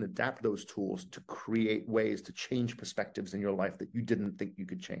you can adapt those tools to create ways to change perspectives in your life that you didn't think you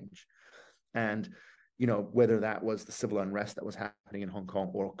could change. And, you know, whether that was the civil unrest that was happening in Hong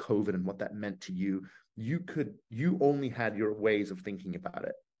Kong or COVID and what that meant to you, you only had your ways of thinking about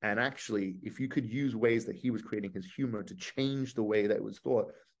it. And actually, if you could use ways that he was creating his humor to change the way that it was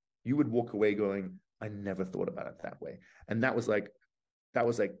thought, you would walk away going, I never thought about it that way. And that was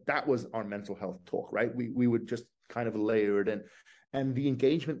our mental health talk, right? We would just kind of layer it in. And the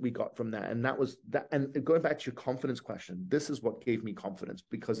engagement we got from that, and that was that. And going back to your confidence question, this is what gave me confidence,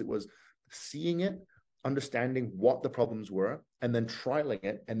 because it was seeing it, understanding what the problems were, and then trialing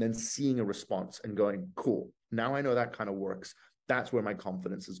it, and then seeing a response and going, cool, now I know that kind of works. That's where my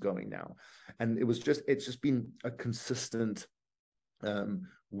confidence is going now. And it's just been a consistent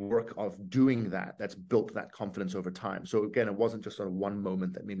work of doing that's built that confidence over time. So again, it wasn't just sort of one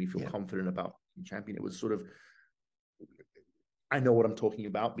moment that made me feel confident about champion. It was sort of, I know what I'm talking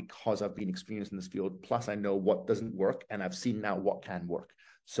about because I've been experienced in this field. Plus I know what doesn't work and I've seen now what can work.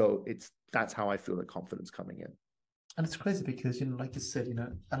 So that's how I feel the confidence coming in. And it's crazy because, you know, like you said, you know,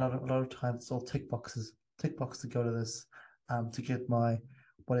 a lot of times it's all tick boxes to go to this, to get my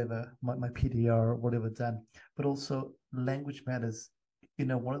PDR or whatever done. But also language matters. You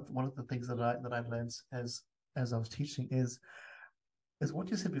know, one of the things that I learned as I was teaching is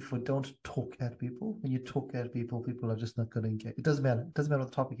what you said before. Don't talk at people. When you talk at people, people are just not going to engage. It doesn't matter. It doesn't matter what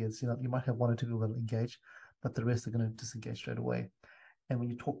the topic is. You know, you might have one or two people that will engage, but the rest are going to disengage straight away. And when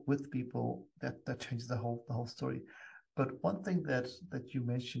you talk with people, that changes the whole story. But one thing that you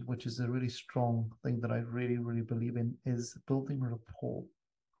mentioned, which is a really strong thing that I really, really believe in, is building rapport.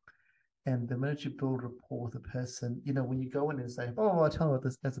 And the minute you build rapport with a person, you know, when you go in and say, oh, well, tell me about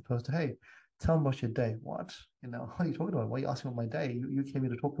this, as opposed to, hey, tell me about your day. What? You know, what are you talking about? Why are you asking about my day? You came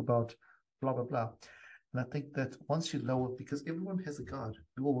here to talk about blah, blah, blah. And I think that once you lower, because everyone has a guard,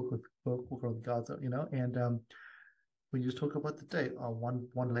 we all work with guards, you know, and when you talk about the day,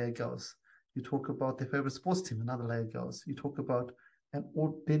 one layer goes. You talk about their favorite sports team, another layer goes. You talk about,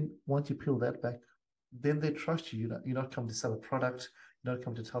 then once you peel that back, then they trust you. You're not coming to sell a product. You're not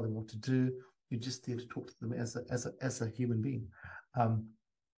coming to tell them what to do. You're just there to talk to them as a human being,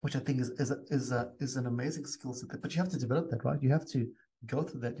 which I think is an amazing skill set. But you have to develop that, right? You have to go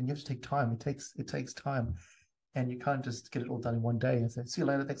through that, and you have to take time. It takes time, and you can't just get it all done in one day and say, "See you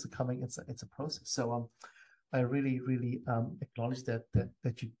later. Thanks for coming." It's a process. So I really, really acknowledge that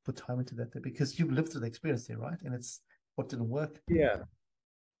you put time into that there, because you've lived through the experience there, right? And it's what didn't work. Yeah.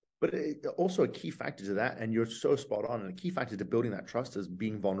 But also a key factor to that, and you're so spot on, and a key factor to building that trust is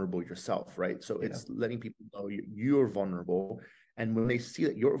being vulnerable yourself, right? So it's letting people know you're vulnerable. And when they see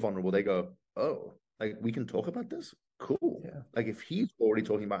that you're vulnerable, they go, oh, like, we can talk about this? Cool. Yeah. Like, if he's already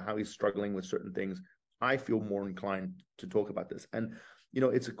talking about how he's struggling with certain things, I feel more inclined to talk about this. And, you know,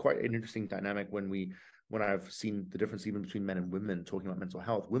 it's quite an interesting dynamic when I've seen the difference even between men and women talking about mental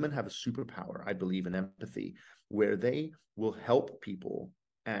health. Women have a superpower, I believe, in empathy, where they will help people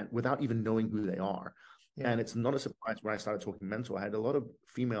and without even knowing who they are. Yeah. And it's not a surprise when I started talking mental. I had a lot of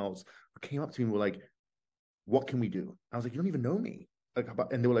females who came up to me and were like, what can we do? I was like, you don't even know me.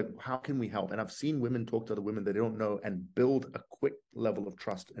 And they were like, how can we help? And I've seen women talk to other women that they don't know and build a quick level of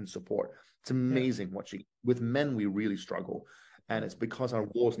trust and support. It's amazing watching. With men, we really struggle. And it's because our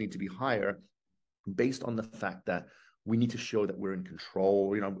walls need to be higher based on the fact that we need to show that we're in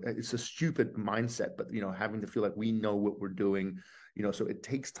control. You know, it's a stupid mindset, but, you know, having to feel like we know what we're doing, you know, so it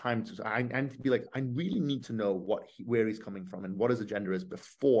takes time I need to be like, I really need to know where he's coming from and what his agenda is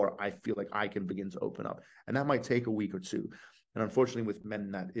before I feel like I can begin to open up. And that might take a week or two. And unfortunately with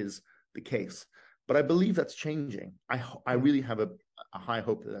men, that is the case. But I believe that's changing. I really have a high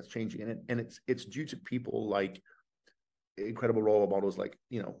hope that that's changing. And it's due to people like incredible role models like,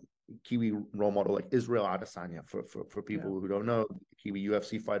 Kiwi role model like Israel Adesanya, for people who don't know, Kiwi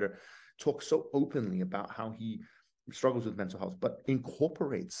UFC fighter, talks so openly about how he struggles with mental health, but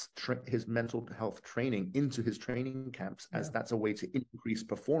incorporates his mental health training into his training camps as that's a way to increase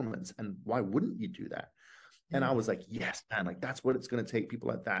performance. And why wouldn't you do that? And I was like, yes, man, like that's what it's going to take, people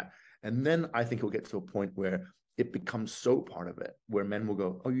like that. And then I think it'll get to a point where it becomes so part of it, where men will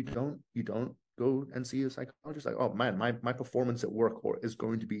go, oh, you don't go and see a psychologist? Like, oh man, my performance at work is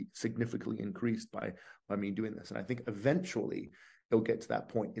going to be significantly increased by me doing this. And I think eventually it'll get to that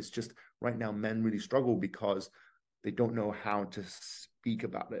point. It's just right now men really struggle because they don't know how to speak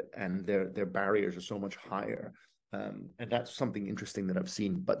about it, and their barriers are so much higher. And that's something interesting that I've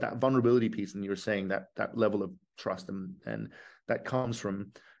seen. But that vulnerability piece, and you're saying that level of trust and that comes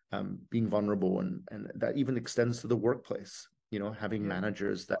from being vulnerable, and that even extends to the workplace. Having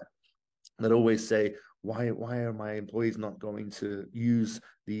managers that always say, why are my employees not going to use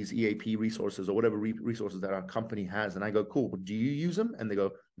these EAP resources or whatever resources that our company has? And I go, cool, do you use them? And they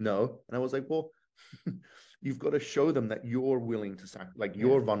go, no. And I was like, well, you've got to show them that you're willing to like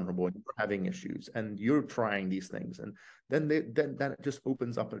you're vulnerable and you're having issues and you're trying these things. And then that just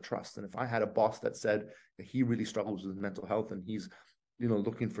opens up a trust. And if I had a boss that said that he really struggles with mental health and he's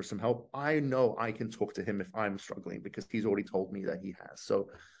looking for some help, I know I can talk to him if I'm struggling because he's already told me that he has. So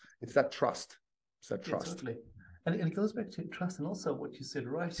it's that trust. It's that trust. Totally. And it goes back to trust, and also what you said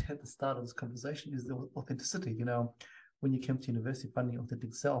right at the start of this conversation is the authenticity. When you came to university, finding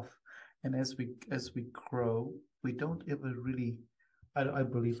authentic self, and as we grow, we don't ever really, I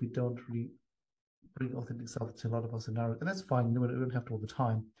believe we don't really bring authentic self to a lot of our scenarios, and that's fine. We don't have to all the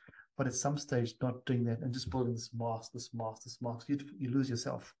time, but at some stage, not doing that and just building this mask, you lose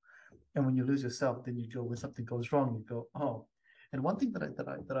yourself. And when you lose yourself, then you go, when something goes wrong, you go, oh. And one thing that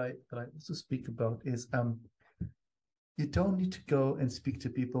I also speak about is you don't need to go and speak to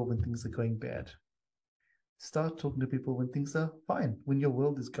people when things are going bad. Start talking to people when things are fine, when your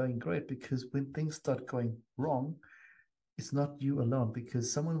world is going great, because when things start going wrong, it's not you alone,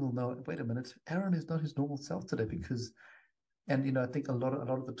 because someone will know, wait a minute, Aaron is not his normal self today. And I think a lot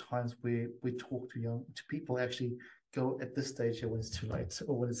of the times we talk to people actually go at this stage here when it's too late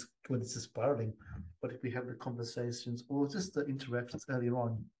or when it's just spiraling. But if we have the conversations or just the interactions earlier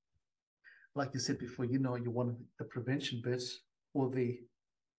on, like you said before, you want the prevention bit or the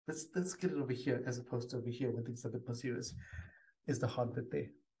let's get it over here as opposed to over here when things are a bit more serious is the hard bit there.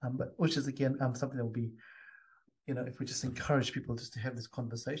 But which is again something that will be, if we just encourage people just to have these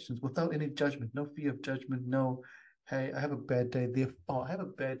conversations without any judgment, no fear of judgment, no, hey, I have a bad day. I have a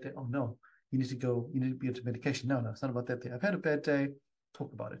bad day. Oh no, you need to be into medication. No, it's not about that day. I've had a bad day.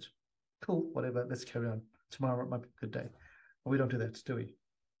 Talk about it. Cool, whatever. Let's carry on. Tomorrow might be a good day. But we don't do that, do we?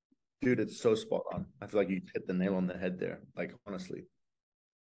 Dude, it's so spot on. I feel like you hit the nail on the head there. Like, honestly,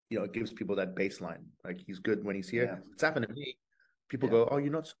 it gives people that baseline. Like, he's good when he's here. Yeah. It's happened to me. People go, oh,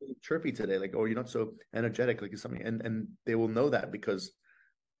 you're not so chirpy today. Like, or you're not so energetic. Like, something. And they will know that because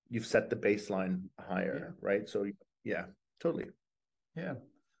you've set the baseline higher, right? So, yeah, totally. Yeah.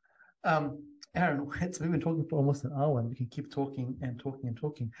 Aaron, we've been talking for almost an hour, and we can keep talking and talking and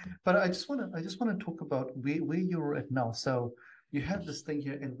talking. But I just want to talk about where you're at now. So you have this thing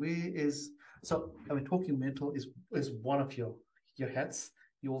here, and talking mental is one of your hats.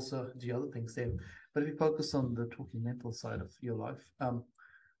 You also do other things there. But if you focus on the talking mental side of your life,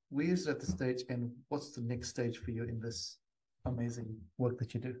 where is it at the stage, and what's the next stage for you in this amazing work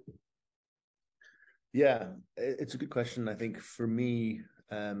that you do? Yeah, it's a good question. I think for me,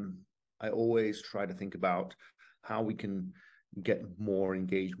 I always try to think about how we can get more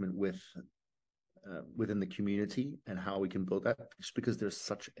engagement within the community and how we can build that, just because there's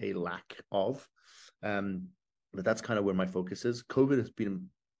such a lack of. But that's kind of where my focus is. COVID has been,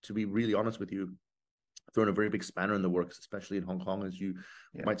 to be really honest with you, thrown a very big spanner in the works, especially in Hong Kong, as you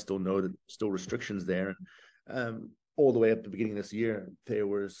might still know that still restrictions there. All the way up to the beginning of this year, there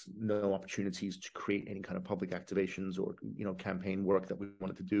was no opportunities to create any kind of public activations or campaign work that we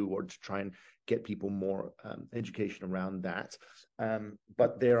wanted to do, or to try and get people more education around that.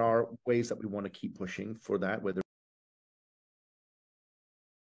 But there are ways that we want to keep pushing for that, whether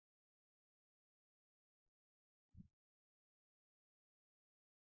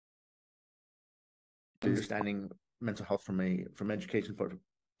understanding mental health from education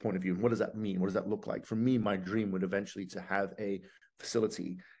point of view. And what does that mean? What does that look like? For me, my dream would eventually to have a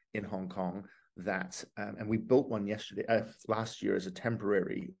facility in Hong Kong that, and we built one last year as a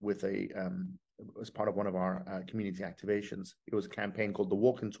temporary with as part of one of our community activations. It was a campaign called the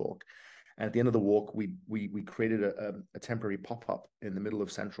Walk and Talk. And at the end of the walk, we created a temporary pop-up in the middle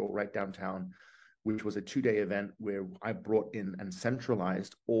of Central, right downtown, which was a 2-day event where I brought in and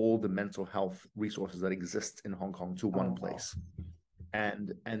centralized all the mental health resources that exist in Hong Kong to one place.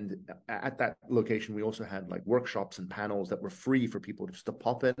 And at that location, we also had like workshops and panels that were free for people just to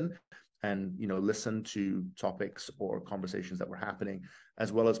pop in and, you know, listen to topics or conversations that were happening,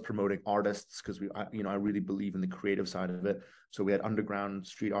 as well as promoting artists, because I really believe in the creative side of it. So we had underground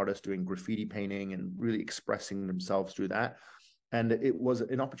street artists doing graffiti painting and really expressing themselves through that. And it was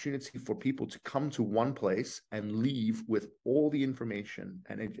an opportunity for people to come to one place and leave with all the information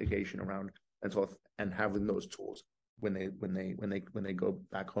and education around mental health and having those tools when they go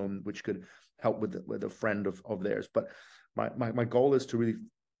back home, which could help with a friend of theirs. But my goal is to really,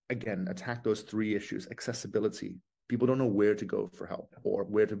 again, attack those 3 issues: accessibility. People don't know where to go for help, or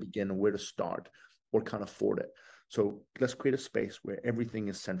where to begin, or where to start, or can't afford it. So let's create a space where everything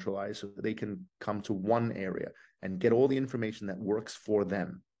is centralized so that they can come to one area and get all the information that works for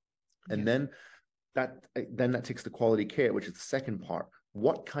them. And then that takes the quality care, which is the second part.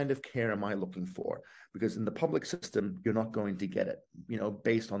 What kind of care am I looking for? Because in the public system, you're not going to get it, you know,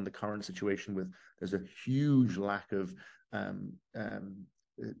 based on the current situation there's a huge lack of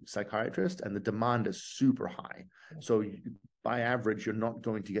psychiatrists, and the demand is super high. So by average, you're not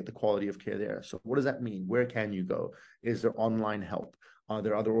going to get the quality of care there. So what does that mean? Where can you go? Is there online help? Are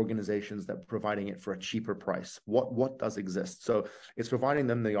there other organizations that are providing it for a cheaper price? What does exist? So it's providing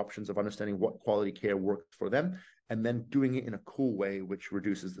them the options of understanding what quality care works for them, and then doing it in a cool way, which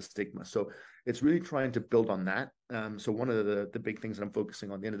reduces the stigma. So it's really trying to build on that. So one of the big things that I'm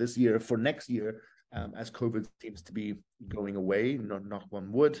focusing on the end of this year, for next year, as COVID seems to be going away, knock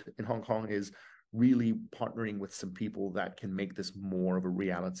on wood, in Hong Kong, is really partnering with some people that can make this more of a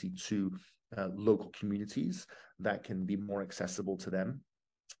reality to local communities, that can be more accessible to them.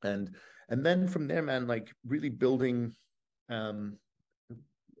 And then from there, man, like really building out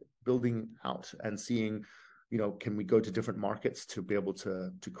and seeing, you know, can we go to different markets to be able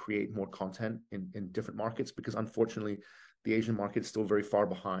to create more content in different markets? Because unfortunately, the Asian market is still very far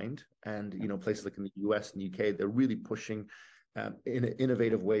behind. And, you know, places like in the US and UK, they're really pushing in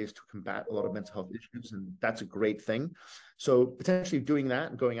innovative ways to combat a lot of mental health issues. And that's a great thing. So potentially doing that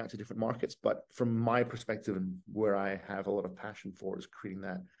and going out to different markets. But from my perspective, and where I have a lot of passion for, is creating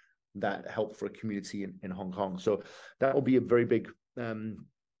that help for a community in Hong Kong. So that will be a very big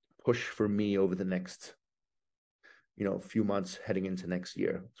push for me over the next, you know, few months heading into next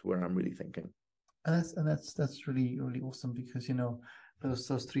year. It's where I'm really thinking. And that's really, really awesome, because, you know, those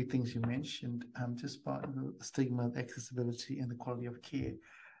 3 things you mentioned, just by the stigma, the accessibility, and the quality of care,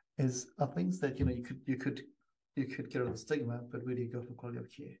 are things that, you know, you could get rid of the stigma, but where do you go for quality of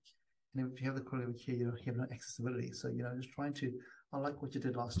care? And if you have the quality of care, you have no accessibility. So, you know, just trying to, I like what you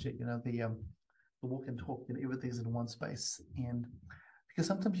did last year, you know, the walk and talk, you know, everything's in one space. And because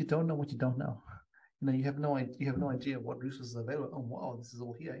sometimes you don't know what you don't know. You know, you have no idea what resources are available. Oh, wow, this is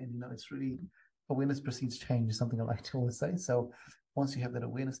all here. And, you know, it's really, awareness precedes change, is something I like to always say. So once you have that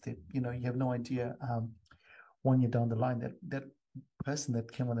awareness step, you know, you have no idea 1 year down the line that person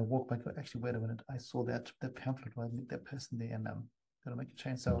that came on the walk back, actually, wait a minute, I saw that pamphlet, I met that person there, and gonna make a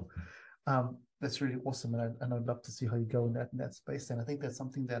change. So that's really awesome, and I'd love to see how you go in that space. And I think that's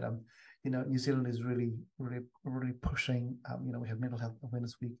something that you know, New Zealand is really pushing. You know, we have Mental Health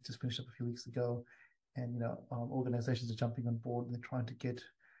Awareness Week just finished up a few weeks ago, and you know, organizations are jumping on board and they're trying to get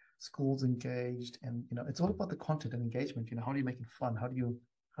schools engaged. And you know, it's all about the content and engagement. You know, how do you make it fun? How do you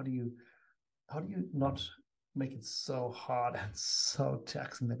not make it so hard and so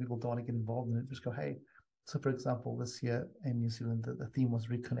taxing that people don't want to get involved in it? Just go, hey. So for example, this year in New Zealand, the theme was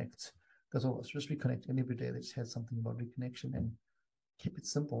reconnect. That's all. It's just reconnect, and every day they just had something about reconnection. And keep it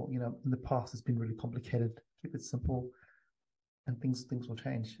simple. You know, in the past it's been really complicated. Keep it simple, and things will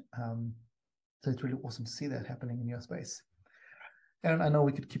change. So it's really awesome to see that happening in your space. And I know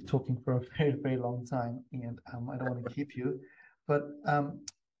we could keep talking for a very, very long time, and I don't want to keep you. But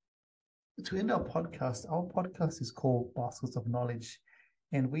to end our podcast is called Baskets of Knowledge,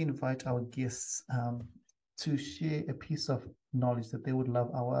 and we invite our guests to share a piece of knowledge that they would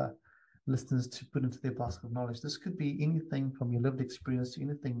love our listeners to put into their basket of knowledge. This could be anything from your lived experience to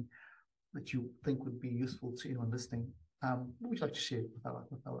anything that you think would be useful to anyone listening. What would you like to share with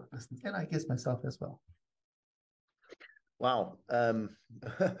our listeners, and I guess myself as well? Wow.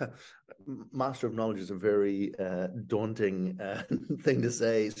 Master of knowledge is a very daunting thing to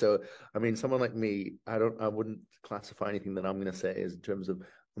say. So, I mean, someone like me, I wouldn't classify anything that I'm going to say as in terms of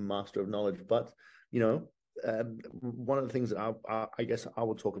a master of knowledge. But, you know, one of the things that I guess I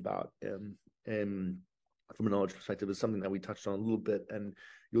will talk about from a knowledge perspective is something that we touched on a little bit, and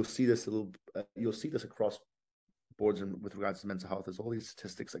you'll see this across boards and with regards to mental health. There's all these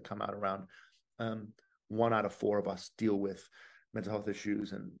statistics that come out around 1 out of 4 of us deal with mental health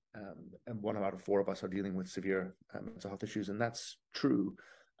issues, and 1 out of 4 of us are dealing with severe mental health issues, and that's true.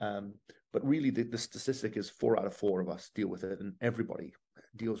 But really, the statistic is 4 out of 4 of us deal with it, and everybody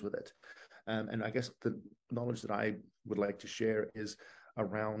deals with it. And I guess the knowledge that I would like to share is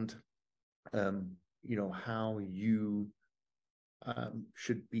around, how you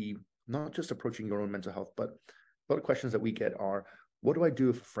should be not just approaching your own mental health, but a lot of questions that we get are, what do I do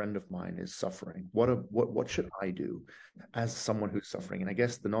if a friend of mine is suffering? What should I do as someone who's suffering? And I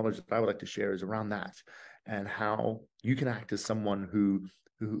guess the knowledge that I would like to share is around that, and how you can act as someone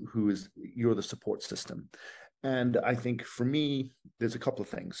who is, you're the support system. And I think for me, there's a couple of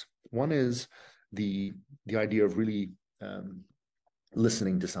things. One is the idea of really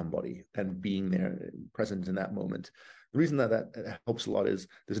listening to somebody and being there, present in that moment. The reason that helps a lot is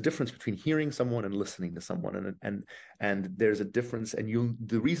there's a difference between hearing someone and listening to someone, and there's a difference. And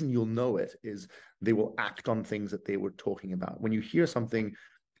the reason you'll know it is they will act on things that they were talking about. When you hear something,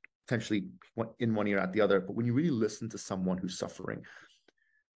 potentially in one ear out the other, but when you really listen to someone who's suffering,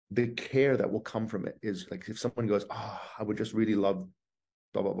 the care that will come from it is like, if someone goes, I would just really love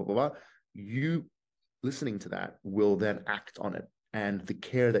blah, blah, blah, blah, blah, you listening to that will then act on it. And the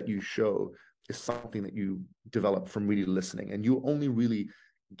care that you show is something that you develop from really listening. And you only really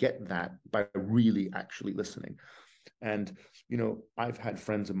get that by really actually listening. And, I've had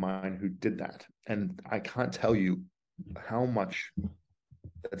friends of mine who did that. And I can't tell you how much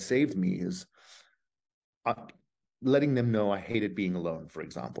that saved me is letting them know I hated being alone, for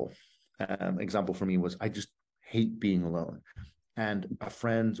example. Example for me was, I just hate being alone. And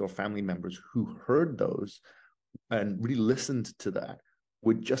friends or family members who heard those and really listened to that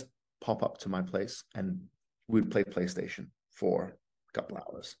would just pop up to my place, and we'd play PlayStation for a couple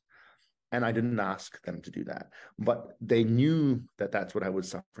hours. And I didn't ask them to do that, but they knew that that's what I was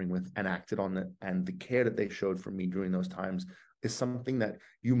suffering with and acted on it. And the care that they showed for me during those times is something that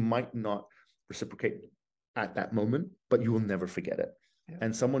you might not reciprocate at that moment, but you will never forget it. Yeah.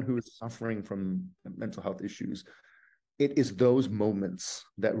 And someone who is suffering from mental health issues, it is those moments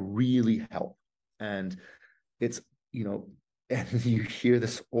that really help. And it's, and you hear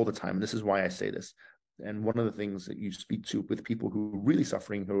this all the time. And this is why I say this. And one of the things that you speak to with people who are really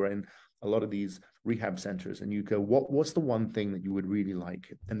suffering, who are in a lot of these rehab centers, and you go, what's the one thing that you would really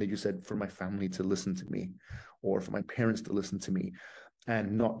like? And they just said, for my family to listen to me, or for my parents to listen to me,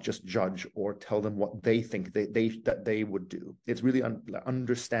 and not just judge or tell them what they think that they would do. It's really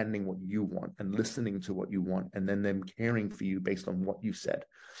understanding what you want and listening to what you want, and then them caring for you based on what you said.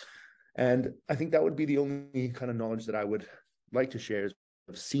 And I think that would be the only kind of knowledge that I would like to share. Is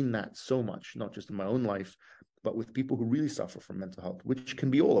I've seen that so much, not just in my own life, but with people who really suffer from mental health, which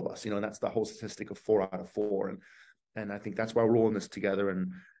can be all of us, and that's the whole statistic of 4 out of 4. And I think that's why we're all in this together,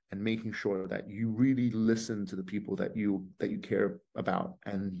 and making sure that you really listen to the people that you care about,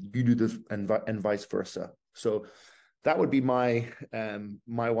 and you do this, and vice versa. So that would be my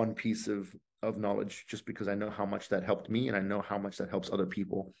one piece of knowledge, just because I know how much that helped me, and I know how much that helps other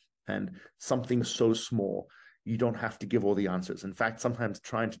people. And something so small, you don't have to give all the answers. In fact, sometimes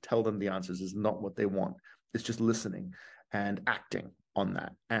trying to tell them the answers is not what they want. It's just listening and acting on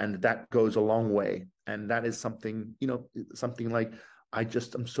that. And that goes a long way. And that is something, something like,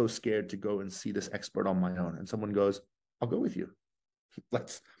 I'm so scared to go and see this expert on my own. And someone goes, I'll go with you.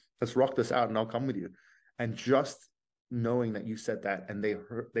 Let's rock this out, and I'll come with you. And just knowing that you said that, and they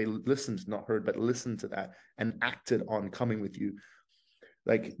listened, not heard, but listened to that and acted on coming with you.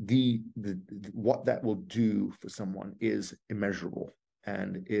 Like the what that will do for someone is immeasurable,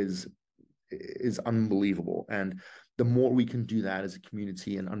 and is unbelievable. And the more we can do that as a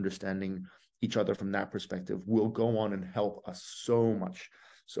community, and understanding each other from that perspective, will go on and help us so much.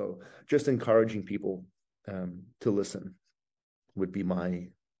 So just encouraging people to listen would be my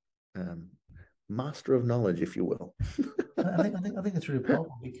master of knowledge, if you will. I think it's really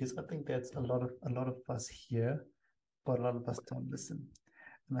powerful, because I think that's a lot of us hear, but a lot of us don't listen.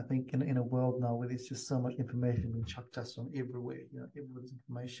 And I think in a world now where there's just so much information being chucked us from everywhere, everyone's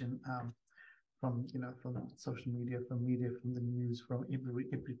information, from social media, from the news, from every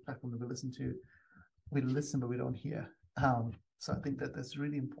platform that we listen to. We listen, but we don't hear. So I think that's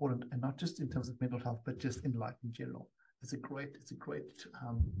really important, and not just in terms of mental health, but just in life in general. It's a great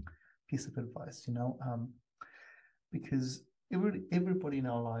piece of advice, because everybody in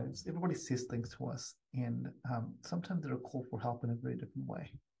our lives, everybody says things to us, and sometimes they're a call for help in a very different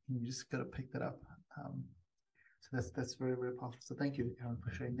way. And you just got to pick that up. So that's very, very powerful. So thank you, Aaron,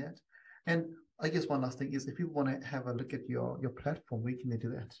 for sharing that. And I guess one last thing is, if people want to have a look at your platform, where can they do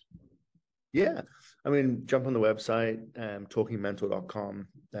that? Yeah, I mean, jump on the website, talkingmental.com.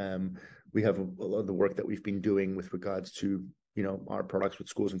 we have a lot of the work that we've been doing with regards to, you know, our products with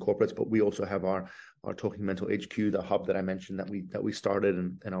schools and corporates, but we also have our Talking Mental HQ, the hub that I mentioned that we started,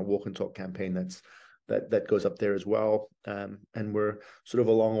 and our Walk and Talk campaign that goes up there as well. And we're sort of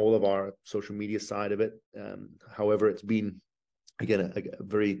along all of our social media side of it. However, it's been, again, a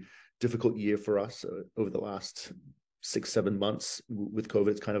very difficult year for us over the last 6-7 months with COVID.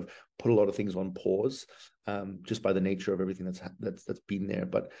 It's kind of put a lot of things on pause, just by the nature of everything that's been there.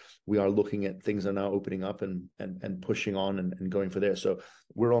 But we are looking at things are now opening up and pushing on and going for there. So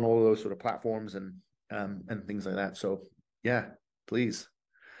we're on all of those sort of platforms and things like that. So yeah, please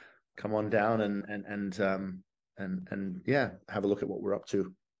come on down and yeah, have a look at what we're up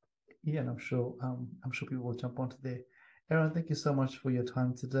to. Yeah, and I'm sure people will jump onto there. Aaron, thank you so much for your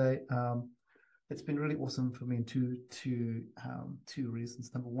time today. It's been really awesome for me in two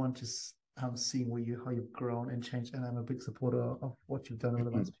reasons. Number one, just seeing how you've grown and changed, and I'm a big supporter of what you've done over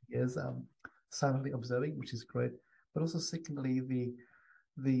the last few years. Silently observing, which is great, but also secondly,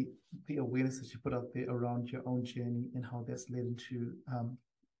 the awareness that you put out there around your own journey and how that's led into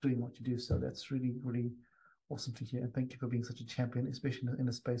doing what you do. So that's really, really awesome to hear. And thank you for being such a champion, especially in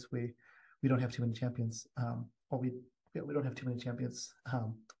a space where we don't have too many champions, or we don't have too many champions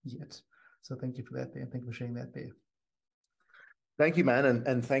yet. So thank you for that there, and thank you for sharing that there. Thank you, man,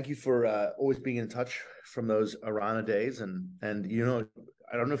 and thank you for always being in touch from those Arana days. And you know,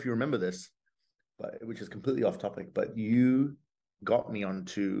 I don't know if you remember this, but which is completely off topic, but you got me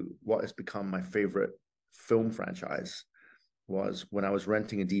onto what has become my favorite film franchise. Was when I was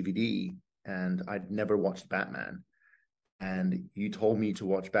renting a DVD and I'd never watched Batman, and you told me to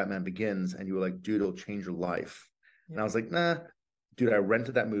watch Batman Begins, and you were like, dude, it'll change your life. Yeah. And I was like, nah, dude, I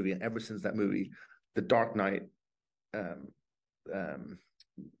rented that movie, and ever since that movie, the Dark Knight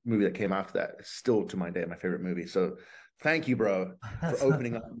movie that came after that is still to my day my favorite movie. So thank you, bro, for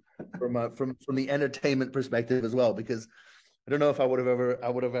opening up from the entertainment perspective as well, because I don't know if I would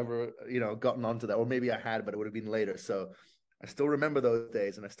have ever you know, gotten onto that, or maybe I had, but it would have been later. So I still remember those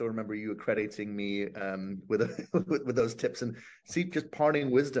days, and I still remember you accrediting me with those tips and just parting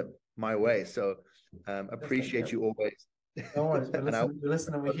wisdom my way. So appreciate you always. No worries. We're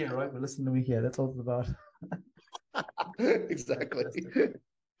listening over here, right? We're listening over here. That's all it's about. Exactly.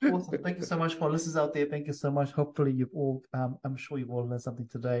 Awesome. Thank you so much for listeners out there. Thank you so much. Hopefully you've all, I'm sure you've all learned something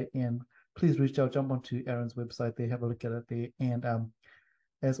today. And please reach out, jump onto Aaron's website there, have a look at it there. And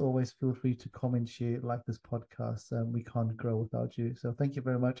as always, feel free to comment, share, like this podcast. We can't grow without you. So thank you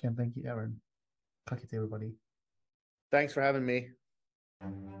very much. And thank you, Aaron. Talk to everybody. Thanks for having me.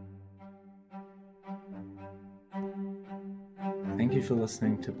 Thank you for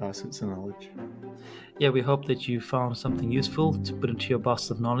listening to Baskets of Knowledge. Yeah, we hope that you found something useful to put into your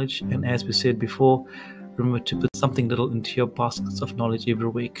basket of knowledge. And as we said before, remember to put something little into your baskets of knowledge every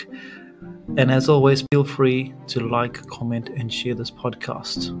week. And as always, feel free to like, comment, and share this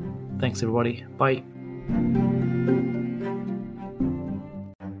podcast. Thanks, everybody. Bye.